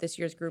said about this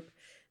year's group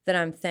that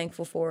I'm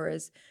thankful for,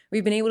 is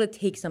we've been able to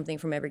take something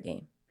from every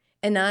game.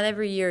 And not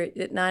every year,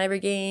 not every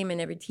game and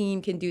every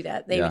team can do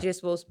that. They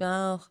just will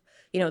smell,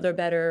 they're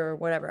better or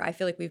whatever. I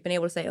feel like we've been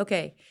able to say,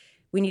 okay,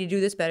 we need to do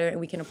this better and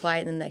we can apply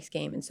it in the next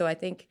game. And so I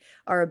think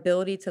our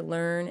ability to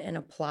learn and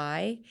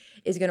apply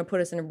is going to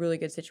put us in a really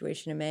good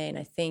situation in May. And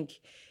I think,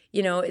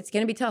 it's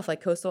going to be tough.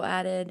 Like Coastal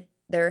added,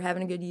 they're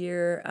having a good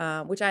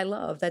year, which I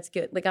love. That's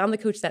good. Like I'm the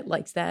coach that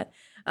likes that.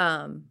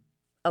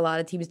 A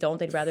lot of teams don't.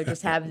 They'd rather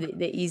just have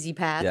the easy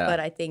path. Yeah. But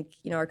I think,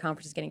 our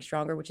conference is getting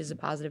stronger, which is a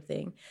positive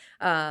thing.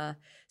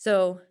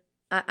 So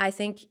I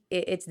think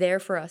it's there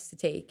for us to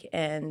take,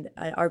 and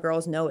our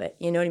girls know it.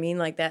 You know what I mean?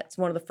 Like that's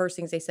one of the first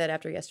things they said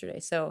after yesterday.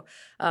 So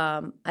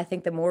I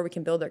think the more we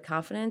can build their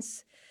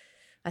confidence,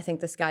 I think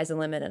the sky's the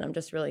limit, and I'm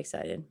just really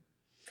excited.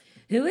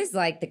 Who is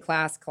like the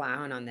class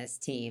clown on this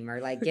team,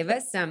 or like give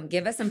us some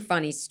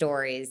funny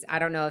stories? I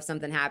don't know if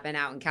something happened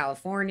out in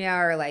California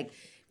or like.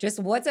 Just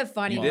what's a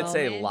funny moment? You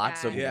did say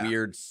lots of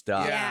weird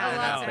stuff.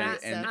 Yeah,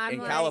 and in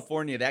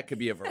California, that could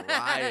be a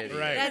variety.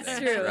 Right. That's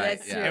true. Right.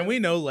 That's true. And we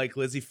know like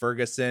Lizzie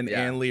Ferguson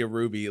and Leah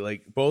Ruby,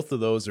 like both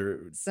of those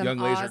are young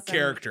ladies are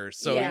characters.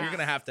 So you're going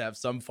to have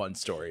some fun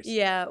stories.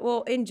 Yeah.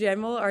 Well, in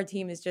general, our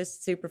team is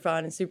just super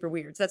fun and super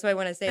weird. So that's why I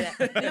want to say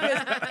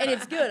that. And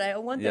it's good. I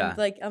want them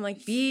I'm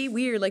like, be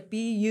weird, like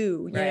be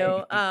you, you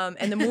know?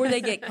 And the more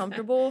they get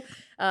comfortable,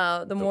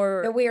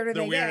 the weirder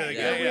they get.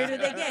 The weirder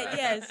they get,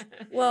 yes.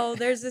 Well,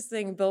 there's this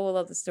thing, Bill will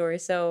love the story.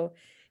 So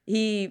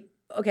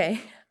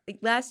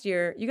last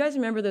year, you guys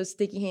remember those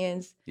sticky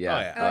hands?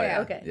 Yeah. Oh,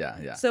 yeah. Okay.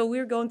 Yeah. So we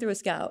were going through a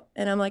scout,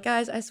 and I'm like,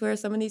 guys, I swear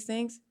some of these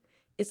things,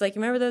 it's like,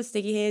 remember those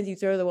sticky hands you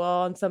throw to the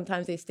wall, and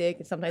sometimes they stick,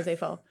 and sometimes they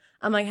fall.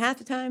 I'm like, half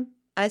the time,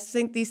 I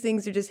think these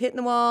things are just hitting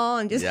the wall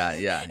and just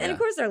and of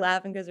course they're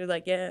laughing because they're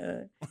like,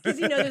 because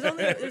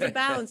there's a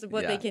balance of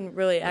what they can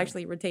really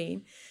actually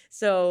retain.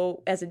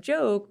 So as a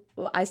joke,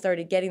 I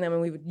started getting them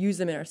and we would use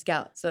them in our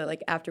scout. So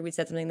like after we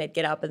said something, they'd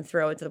get up and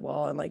throw it to the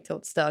wall and like till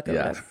it's stuck or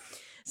whatever.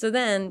 So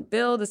then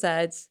Bill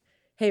decides,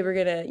 hey, we're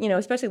gonna,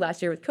 especially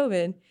last year with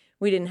COVID,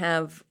 we didn't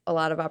have a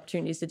lot of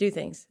opportunities to do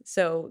things.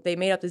 So they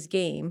made up this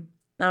game.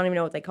 I don't even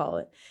know what they call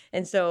it.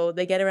 And so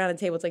they get around a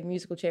table, it's like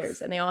musical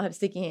chairs, and they all have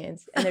sticky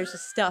hands, and there's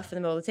just stuff in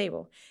the middle of the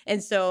table.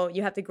 And so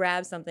you have to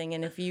grab something,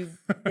 and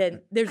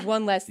then there's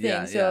one less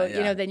thing.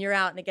 Then you're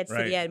out and it gets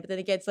to the end, but then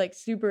it gets like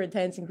super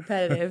intense and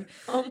competitive.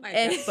 Oh my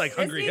God. It's like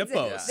Hungry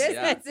Hippos. This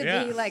needs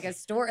to be like a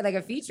story, like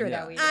a feature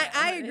that we do.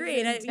 I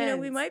agree. And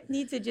we might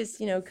need to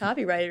just,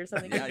 copyright it or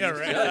something.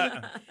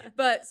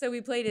 But so we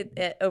played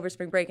it over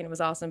spring break, and it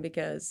was awesome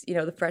because,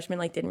 the freshmen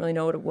didn't really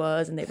know what it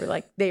was, and they were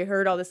like, they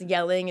heard all this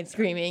yelling and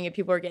screaming, and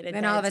people were getting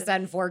intense. And all of a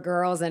sudden 4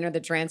 girls enter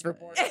the transfer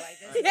portal.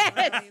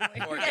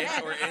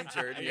 Or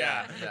injured.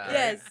 Yes.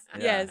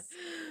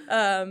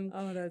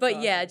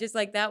 Awesome. Just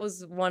like that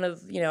was one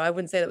of, I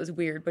wouldn't say that was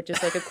weird, but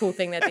just like a cool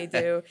thing that they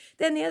do.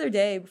 Then the other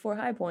day before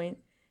High Point,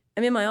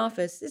 I'm in my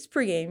office. It's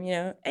pregame,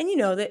 and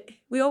that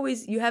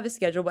you have a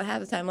schedule, but half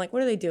the time, like,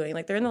 what are they doing?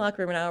 Like, they're in the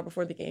locker room an hour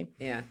before the game.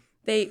 Yeah.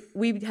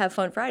 We have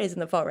Fun Fridays in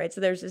the fall, right?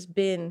 So there's this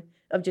bin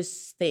of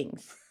just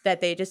things that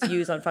they just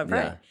use on Fun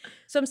Friday.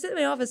 So I'm sitting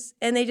in my office,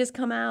 and they just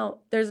come out.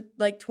 There's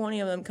like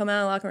 20 of them come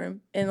out of the locker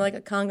room in like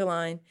a conga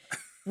line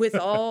with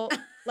all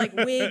like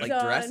wigs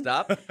on. Dressed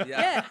up?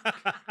 Yeah.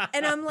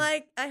 And I'm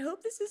like, I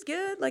hope this is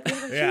good. Like, we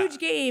have a huge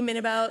game in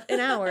about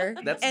an hour.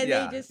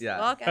 They just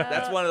walk out.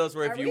 That's one of those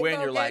where if you win,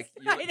 you're like,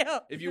 I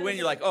know. If you win,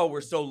 you're like, oh, we're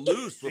so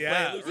loose. We're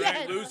playing loose.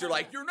 If you lose, you're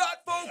like, you're not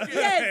focused.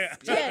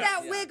 Take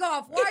that wig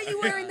off. Why are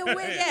you wearing the wig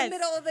in the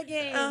middle of the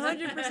game?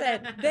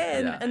 100%.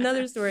 Then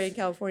another story in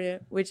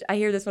California, which I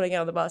hear this when I get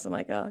on the bus. I'm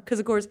like, oh, because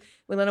of course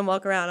we let them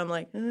walk around. I'm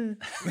like,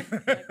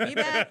 be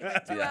back in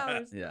like 2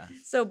 hours. Yeah.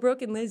 So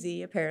Brooke and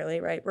Lizzie,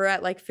 apparently, right? We're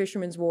at like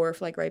Fisherman's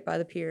Wharf, like right by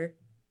the pier.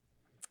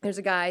 There's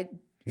a guy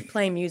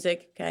playing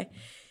music. Okay.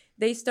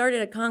 They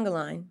started a conga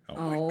line.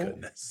 Oh my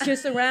goodness.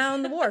 Just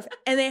around the wharf.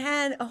 And they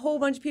had a whole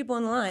bunch of people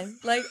in the line.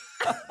 Like,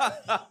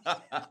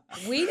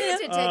 we need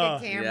to take a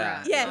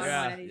camera.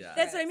 Yes.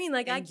 That's what I mean.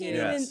 Like, I can't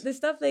even, the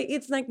stuff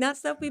it's like not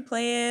stuff we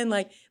plan.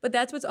 Like, but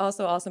that's what's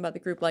also awesome about the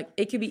group. Like,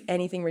 it could be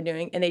anything we're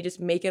doing, and they just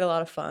make it a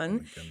lot of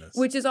fun,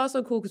 which is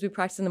also cool because we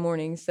practice in the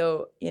morning.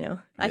 So,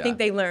 I think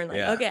they learn,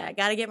 like, okay, I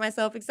got to get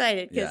myself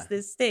excited because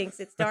this stinks.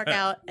 It's dark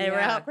out and we're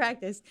out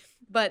practice.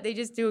 But they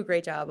just do a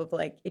great job of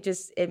like,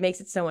 it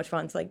makes it so much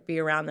fun to like be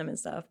around them and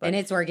stuff. But, and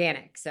it's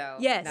organic. So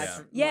that's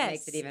what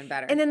makes it even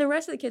better. And then the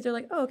rest of the kids are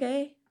like, oh,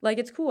 okay. Like,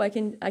 it's cool. I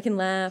can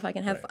laugh. I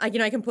can have, I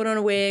can put on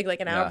a wig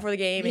like an hour before the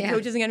game, and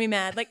coach isn't going to be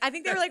mad. Like, I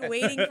think they were like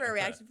waiting for a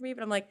reaction from me,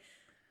 but I'm like,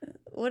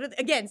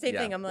 same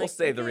thing. I'm like, we'll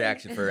save the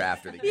reaction for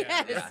after the game.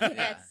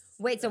 Yes.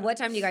 Wait, so what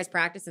time do you guys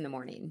practice in the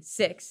morning?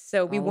 6.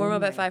 So we warm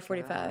up at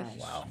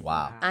 5:45.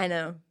 Wow. I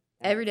know.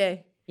 Every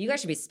day. You guys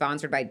should be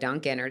sponsored by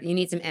Dunkin', or you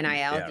need some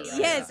NIL deals.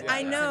 Yes,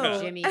 I know.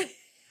 Jimmy.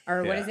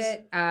 Or what is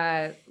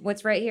it?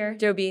 What's right here?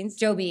 Joe Beans.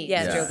 Joe Beans.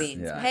 Yes. Joe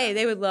Beans. Yeah. Hey,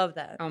 they would love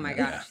that. Oh my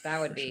gosh, that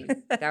would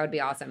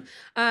be awesome.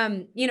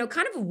 Kind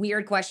of a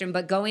weird question,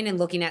 but going and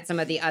looking at some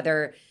of the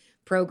other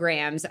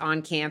programs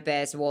on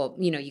campus. Well,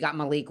 you got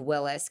Malik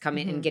Willis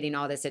coming and getting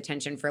all this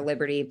attention for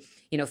Liberty,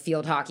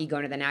 field hockey,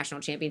 going to the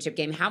national championship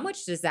game. How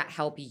much does that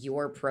help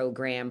your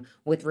program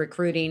with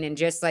recruiting and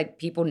just like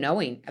people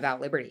knowing about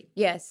Liberty?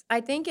 Yes,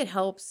 I think it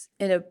helps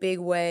in a big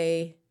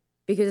way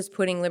because it's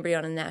putting Liberty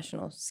on a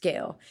national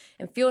scale.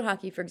 And field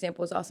hockey, for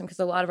example, is awesome because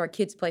a lot of our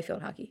kids play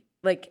field hockey.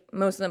 Like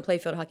most of them play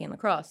field hockey and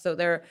lacrosse. So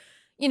they're,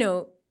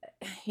 field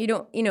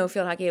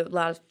hockey, a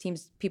lot of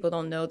people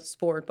don't know the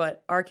sport,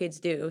 but our kids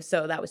do.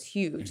 So that was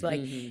huge.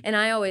 And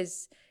I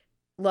always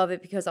love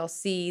it because I'll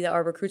see that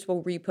our recruits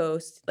will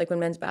repost, like when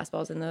men's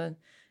basketball's in the,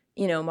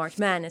 March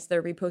Madness,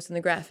 they're reposting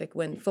the graphic.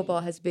 When football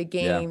has a big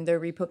game, they're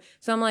repost.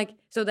 So I'm like,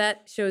 so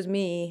that shows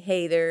me,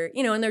 hey, they're,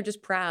 and they're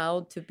just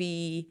proud to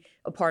be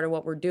a part of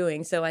what we're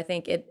doing. So I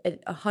think it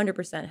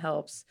 100%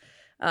 helps,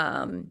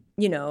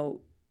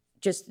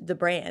 just the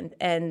brand.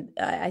 And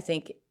I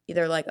think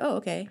they're like, oh,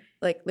 okay,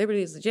 like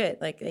Liberty is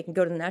legit. Like they can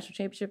go to the national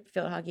championship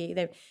field hockey.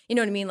 They, you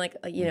know what I mean? Like,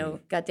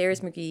 got Darius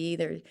McGee,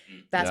 their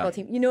basketball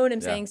team. You know what I'm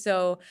saying?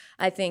 So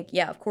I think,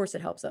 of course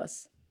it helps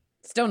us.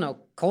 Still no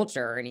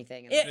culture or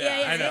anything.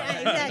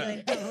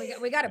 Exactly.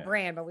 we got a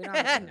brand, but we don't.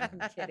 I'm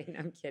kidding.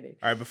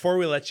 All right, before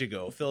we let you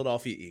go,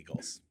 Philadelphia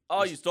Eagles.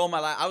 Oh, you stole my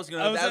last.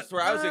 That's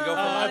where I was going to go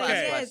for my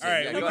last question. All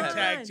right, Yeah, we go can ahead.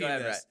 tag team Go ahead,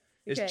 this. Brett.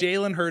 Is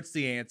Jalen Hurts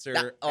the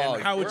answer?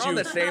 And how would we're you on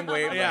the same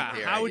wavelength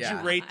here. How would you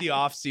rate the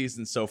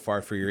offseason so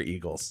far for your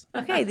Eagles?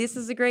 Okay, this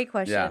is a great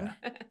question.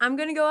 Yeah. I'm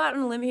going to go out on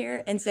a limb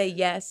here and say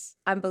yes.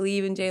 I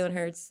believe in Jalen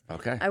Hurts.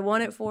 Okay. I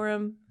want it for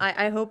him.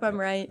 I hope I'm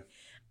right.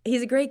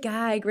 He's a great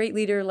guy, great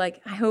leader. Like,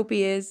 I hope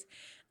he is.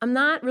 I'm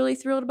not really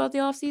thrilled about the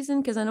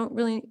offseason because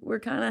we're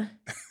kind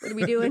of, what are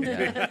we doing?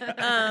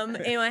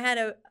 I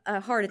had a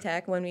heart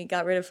attack when we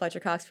got rid of Fletcher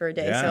Cox for a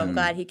day, so I'm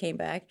glad he came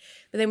back.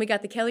 But then we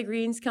got the Kelly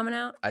Greens coming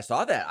out. I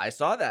saw that.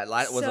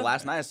 Was it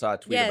last night? I saw a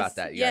tweet about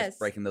that. You guys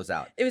breaking those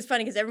out. It was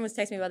funny because everyone was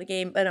texting me about the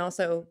game, but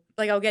also,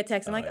 like, I'll get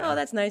texts. I'm like, oh,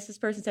 that's nice. This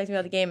person texted me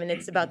about the game, and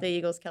it's about the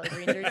Eagles Kelly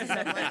Green jersey. So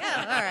I'm like, oh,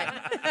 all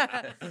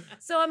right.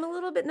 So I'm a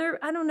little bit nervous.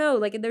 I don't know.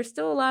 Like, there's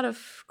still a lot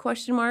of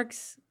question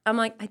marks. I'm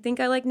like, I think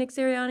I like Nick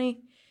Sirianni,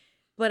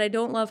 but I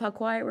don't love how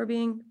quiet we're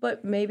being.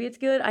 But maybe it's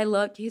good. I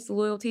loved his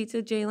loyalty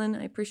to Jalen.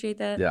 I appreciate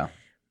that. Yeah.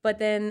 But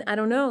then, I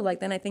don't know. Like,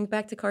 then I think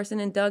back to Carson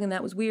and Doug, and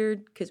that was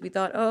weird because we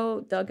thought,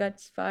 oh, Doug got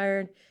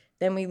fired.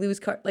 Then we lose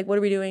like, what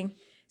are we doing?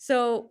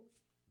 So,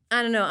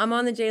 I don't know. I'm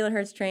on the Jalen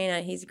Hurts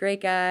train. He's a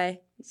great guy.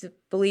 He's a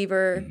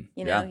believer.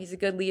 He's a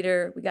good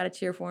leader. We got to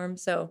cheer for him.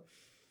 So,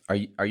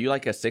 Are you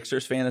like a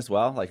Sixers fan as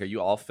well? Like, are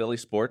you all Philly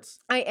sports?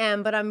 I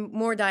am, but I'm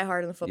more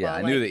diehard in the football. Yeah,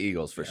 I knew the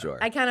Eagles for sure.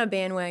 I kind of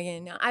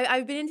bandwagon.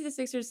 I've been into the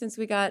Sixers since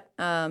we got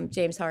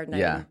James Harden.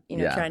 I've been,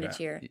 trying to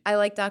cheer. I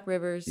like Doc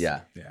Rivers.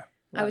 Yeah.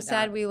 I was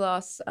sad we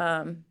lost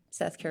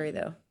Seth Curry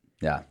though.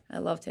 Yeah. I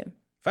loved him.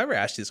 If I ever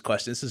asked you this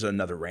question, this is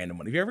another random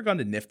one. Have you ever gone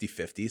to Nifty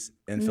 50s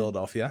in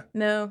Philadelphia?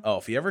 No. Oh,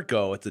 if you ever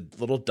go, it's a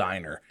little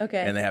diner. Okay.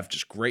 And they have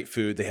just great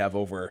food. They have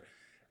over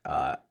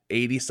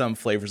 80 some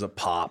flavors of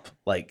pop,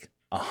 like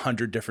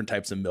 100 different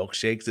types of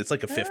milkshakes. It's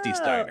like a 50s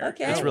diner.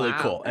 Okay. It's really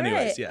cool. All Anyways,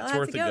 right. yeah, it's I'll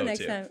worth have to a go go next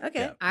to. time. Okay.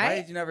 Yeah. Why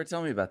did you never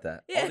tell me about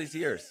that? All these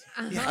years.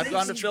 I've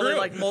gone to it's Philly true.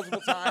 like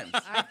multiple times.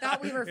 I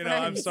thought we were friends.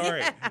 I'm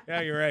sorry.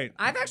 Yeah, you're right.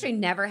 I've actually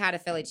never had a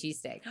Philly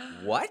cheesesteak.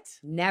 What?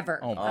 Never.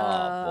 Oh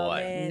boy.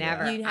 Man.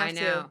 Never. You'd have I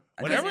know.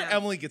 to. Whenever I know.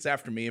 Emily gets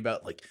after me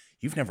about like,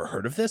 you've never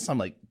heard of this, I'm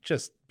like,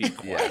 just be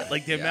quiet. Yeah.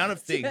 Like the amount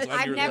of things on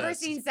I've your never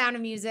list. seen Sound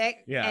of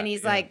Music. Yeah, And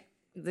he's yeah. like,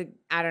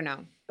 I don't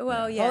know.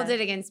 Well, yeah. Holds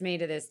it against me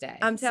to this day.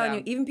 I'm telling So-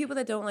 you, even people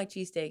that don't like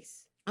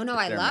cheesesteaks. Oh no,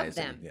 I They're love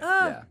amazing. them. Yeah.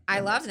 Oh, Yeah. I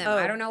love them. Oh.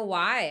 I don't know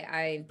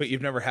why. But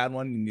you've never had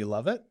one and you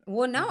love it?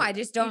 Well, no, I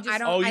just don't. I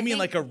don't. Oh, you I mean think,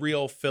 like a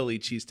real Philly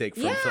cheesesteak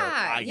from Philly?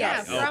 I yeah,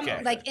 got it. from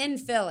Okay. like in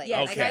Philly.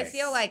 Yeah. Like I Okay.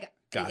 feel like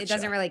Gotcha. it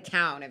doesn't really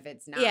count if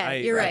it's not. Yeah,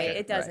 you're right. okay,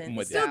 It doesn't. I'm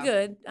with It's still you.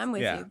 good. I'm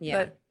with Yeah. you. Yeah.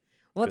 But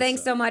Well, Good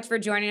thanks stuff. so much for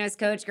joining us,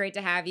 Coach. Great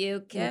to have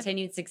you.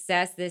 Continued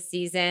success this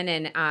season,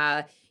 and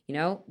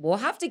we'll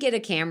have to get a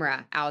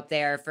camera out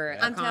there for a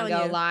I'm telling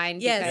Congo you.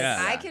 line Yes. because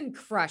Yeah. I can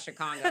crush a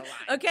Congo line.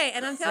 okay,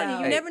 and I'm telling you,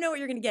 So- you never know what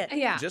you're gonna get.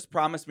 Yeah. Just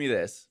promise me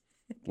this.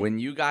 When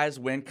you guys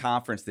win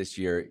conference this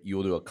year, you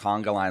will do a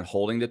conga line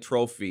holding the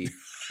trophy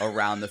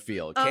around the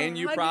field. Can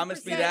you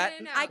promise me 100%. that?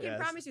 I can Yes.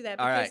 promise you that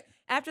All because right.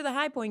 after the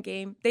High Point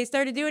game, they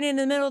started doing it in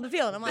the middle of the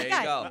field. I'm like, There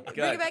you guys, go. bring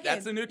Good. it back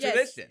That's in. a new Yes.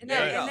 tradition. And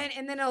There you then, go.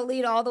 and then it'll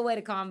lead all the way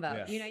to Convo.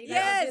 Yeah. You know,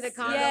 Yes, do the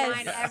Congo yes.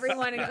 line,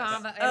 everyone in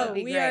Convo. It'll Oh,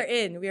 be we great. are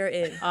in. We are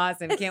in.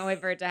 Awesome. Can't wait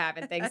for it to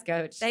happen. Thanks,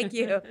 Coach. Thank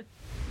you.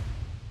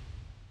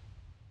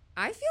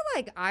 I feel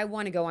like I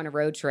want to go on a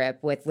road trip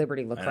with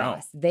Liberty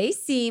Lacrosse. They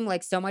seem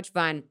like so much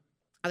fun.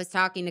 I was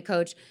talking to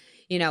Coach,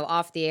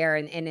 off the air,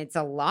 and it's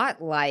a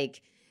lot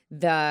like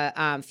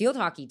the field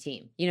hockey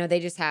team. You know, they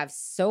just have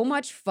so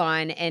much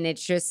fun, and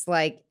it's just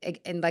like,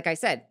 and like I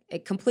said,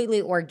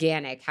 completely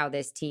organic how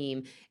this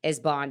team is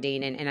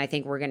bonding, and I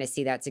think we're going to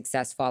see that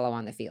success follow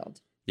on the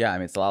field. Yeah, I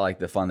mean, it's a lot like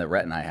the fun that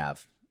Rhett and I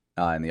have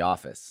in the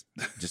office.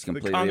 Just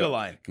completely conga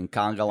line.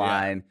 Conga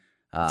line.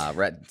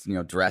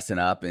 Rhett, dressing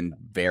up in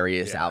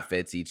various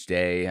outfits each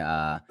day.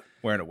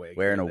 Wearing a wig.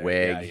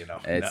 Yeah,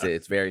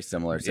 it's very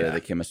similar to the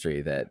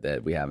chemistry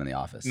that we have in the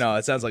office. No,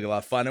 it sounds like a lot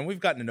of fun. And we've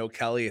gotten to know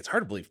Kelly. It's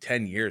hard to believe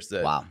 10 years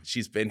that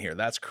she's been here.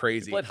 That's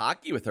crazy. We played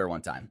hockey with her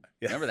one time.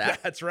 Remember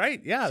that? That's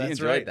right. Yeah, she that's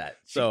enjoyed right. that.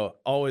 So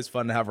always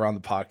fun to have her on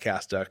the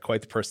podcast.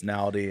 Quite the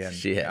personality. And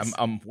she is.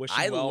 I'm wishing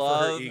I well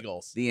love for her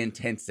Eagles. The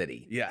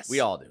intensity. Yes. We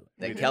all do.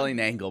 That Kelly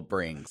Nangle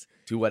brings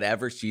to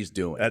whatever she's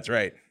doing. That's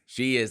right.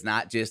 She is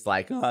not just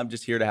like, I'm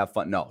just here to have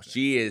fun. No,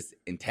 she is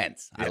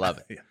intense. I love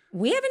it. Yeah.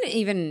 We haven't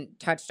even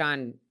touched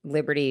on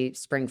Liberty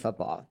spring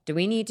football. Do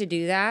we need to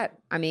do that?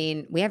 I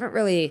mean, we haven't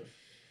really.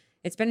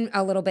 It's been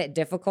a little bit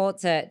difficult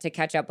to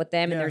catch up with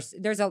them, and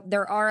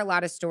there are a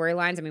lot of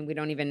storylines. I mean, we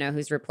don't even know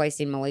who's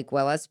replacing Malik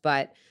Willis,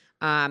 but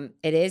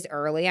it is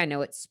early. I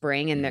know it's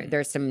spring, and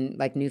there's some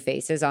like new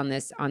faces on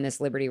this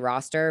Liberty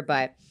roster,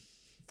 but.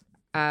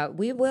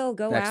 We will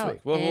go next out.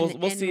 Week.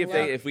 We'll see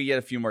if we get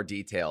a few more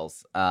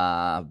details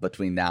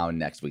between now and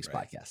next week's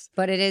podcast.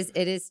 But it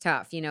is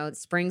tough.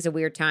 Spring's a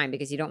weird time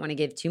because you don't want to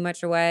give too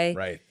much away.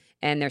 Right.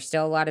 And there's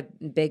still a lot of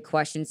big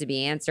questions to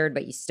be answered,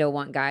 but you still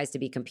want guys to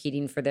be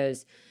competing for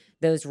those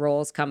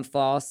roles come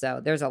fall. So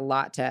there's a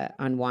lot to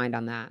unwind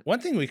on that. One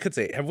thing we could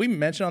say, have we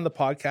mentioned on the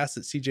podcast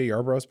that CJ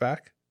Yarborough's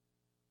back?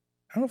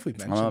 I don't know if we've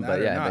mentioned that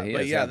or not.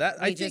 But that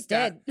I just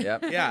think did.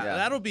 Yep. Yeah,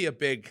 that'll be a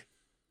big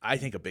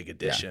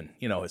addition.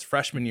 His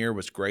freshman year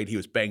was great. He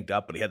was banged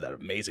up, but he had that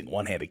amazing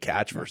one-handed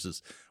catch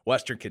versus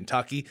Western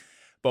Kentucky.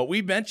 But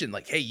we mentioned,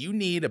 like, hey, you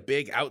need a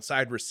big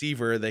outside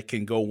receiver that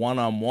can go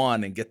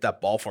one-on-one and get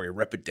that ball for you,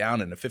 rip it down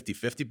in a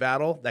 50-50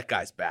 battle. That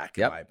guy's back,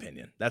 in my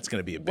opinion. That's going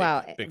to be a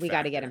big we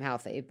got to get him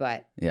healthy,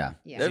 but yeah.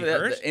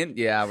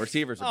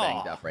 Receivers are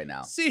banged up right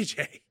now.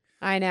 CJ.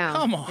 I know.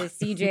 Come on. The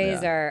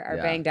CJs are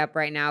banged up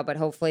right now, but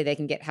hopefully they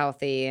can get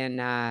healthy and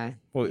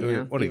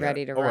be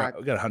ready to rock.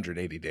 We got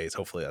 180 days.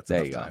 Hopefully that's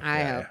there enough time.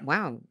 I hope.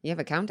 Wow, you have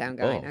a countdown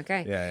going.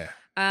 Okay.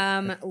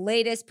 Yeah.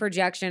 Latest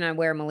projection on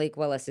where Malik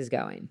Willis is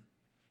going.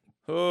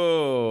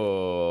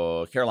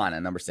 Oh, Carolina,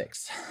 number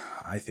 6.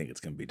 I think it's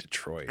going to be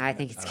Detroit. I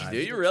think it's going to be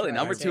Do you really?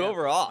 Number 2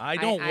 overall. I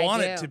don't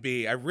want it to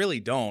be. I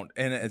really don't.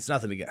 And it's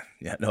nothing against.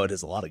 Yeah, no, it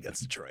is a lot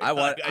against Detroit. I don't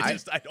want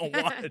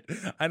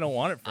it. I don't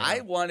want it for him. I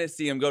want to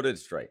see him go to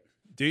Detroit.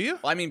 Do you?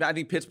 Well, I mean, I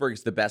think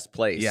Pittsburgh's the best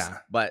place. Yeah.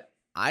 But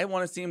I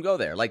want to see him go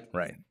there. Like,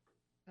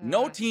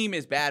 no team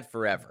is bad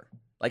forever.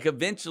 Like,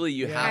 eventually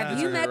you have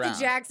to you met around. The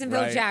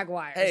Jacksonville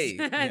Jaguars? Hey.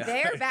 They're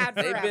bad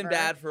forever. They've been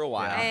bad for a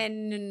while.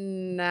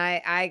 And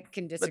I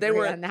can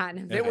disagree on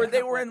that. They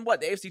were in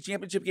what, the AFC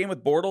Championship game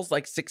with Bortles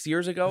like 6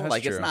 years ago?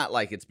 That's true. It's not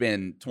like it's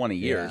been 20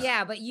 years.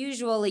 Yeah, but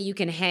usually you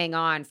can hang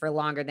on for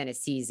longer than a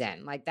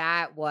season. Like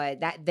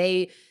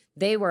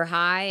they were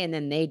high and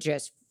then they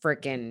just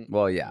freaking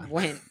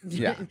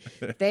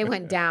they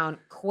went down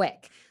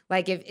quick.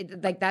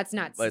 Like that's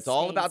not. But it's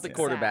all about the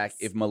quarterback.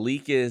 If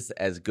Malik is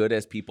as good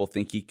as people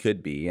think he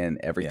could be, and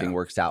everything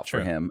works out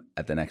for him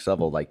at the next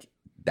level, like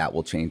that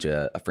will change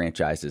a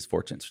franchise's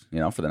fortunes,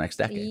 for the next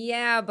decade.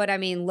 Yeah, but I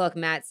mean, look,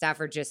 Matt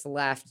Stafford just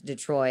left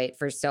Detroit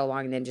for so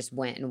long, and then just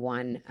went and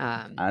won.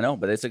 I know,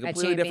 but it's a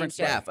completely different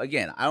staff.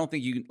 Again, I don't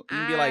think you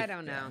can be like. I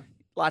don't know.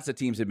 Lots of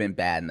teams have been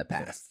bad in the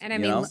past. And I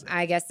mean,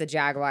 I guess the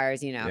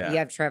Jaguars, you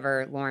have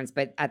Trevor Lawrence,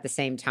 but at the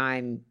same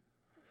time,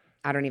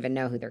 I don't even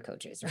know who their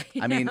coach is, right?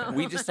 I mean,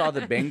 we just saw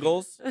the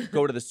Bengals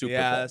go to the Super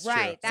Bowl. That's true.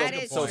 Right, that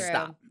is true. So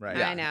stop. Right.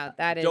 I know,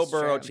 that is Joe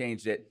Burrow true.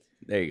 changed it.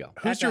 There you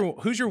go.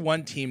 Who's your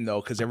one team, though?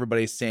 Because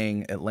everybody's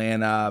saying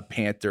Atlanta,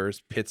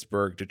 Panthers,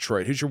 Pittsburgh,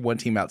 Detroit. Who's your one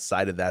team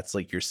outside of that's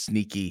like your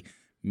sneaky,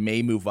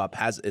 may move up,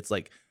 it's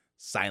like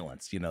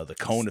silence, the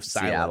cone of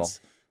silence. Seattle.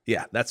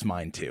 Yeah, that's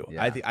mine, too.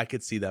 Yeah. I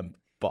could see them.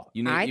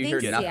 I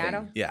think Seattle.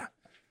 Nothing. Yeah.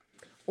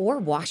 Or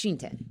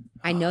Washington.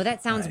 I know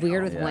that sounds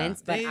weird with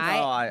Wentz, but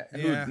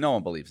no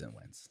one believes in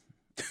Wentz.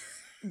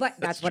 But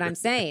that's what I'm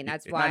saying.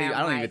 That's why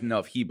I don't even know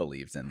if he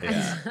believes in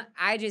this.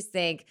 I just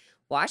think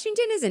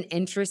Washington is an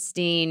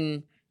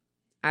interesting,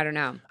 I don't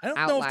know. I don't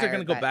know if they're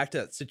going to go back to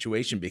that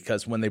situation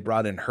because when they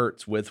brought in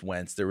Hurts with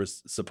Wentz, there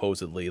was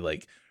supposedly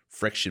like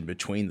friction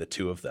between the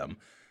two of them.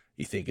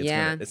 You think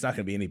it's not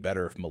going to be any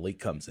better if Malik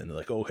comes in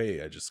like, oh,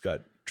 hey, I just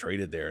got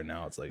traded there. And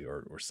now it's like,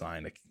 or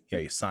signed. Like, yeah,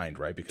 you signed,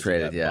 right? Because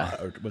traded,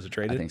 or was it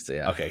traded? I think so,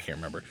 yeah. Okay, I can't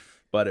remember.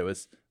 But I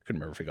couldn't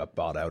remember if it got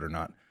bought out or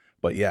not.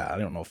 But yeah, I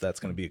don't know if that's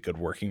going to be a good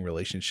working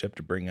relationship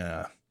to bring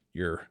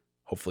your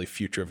hopefully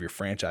future of your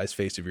franchise,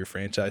 face of your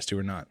franchise to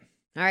or not.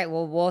 All right,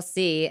 well, we'll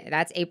see.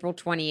 That's April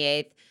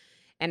 28th.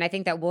 And I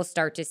think that we'll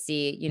start to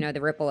see, the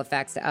ripple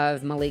effects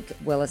of Malik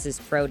Willis's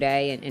pro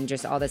day and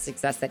just all the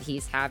success that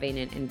he's having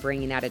and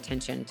bringing that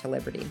attention to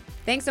Liberty.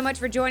 Thanks so much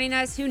for joining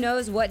us. Who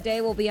knows what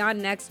day we'll be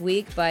on next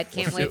week, but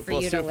can't wait for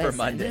you to listen. For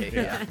Monday.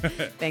 Yeah.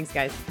 Thanks,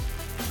 guys.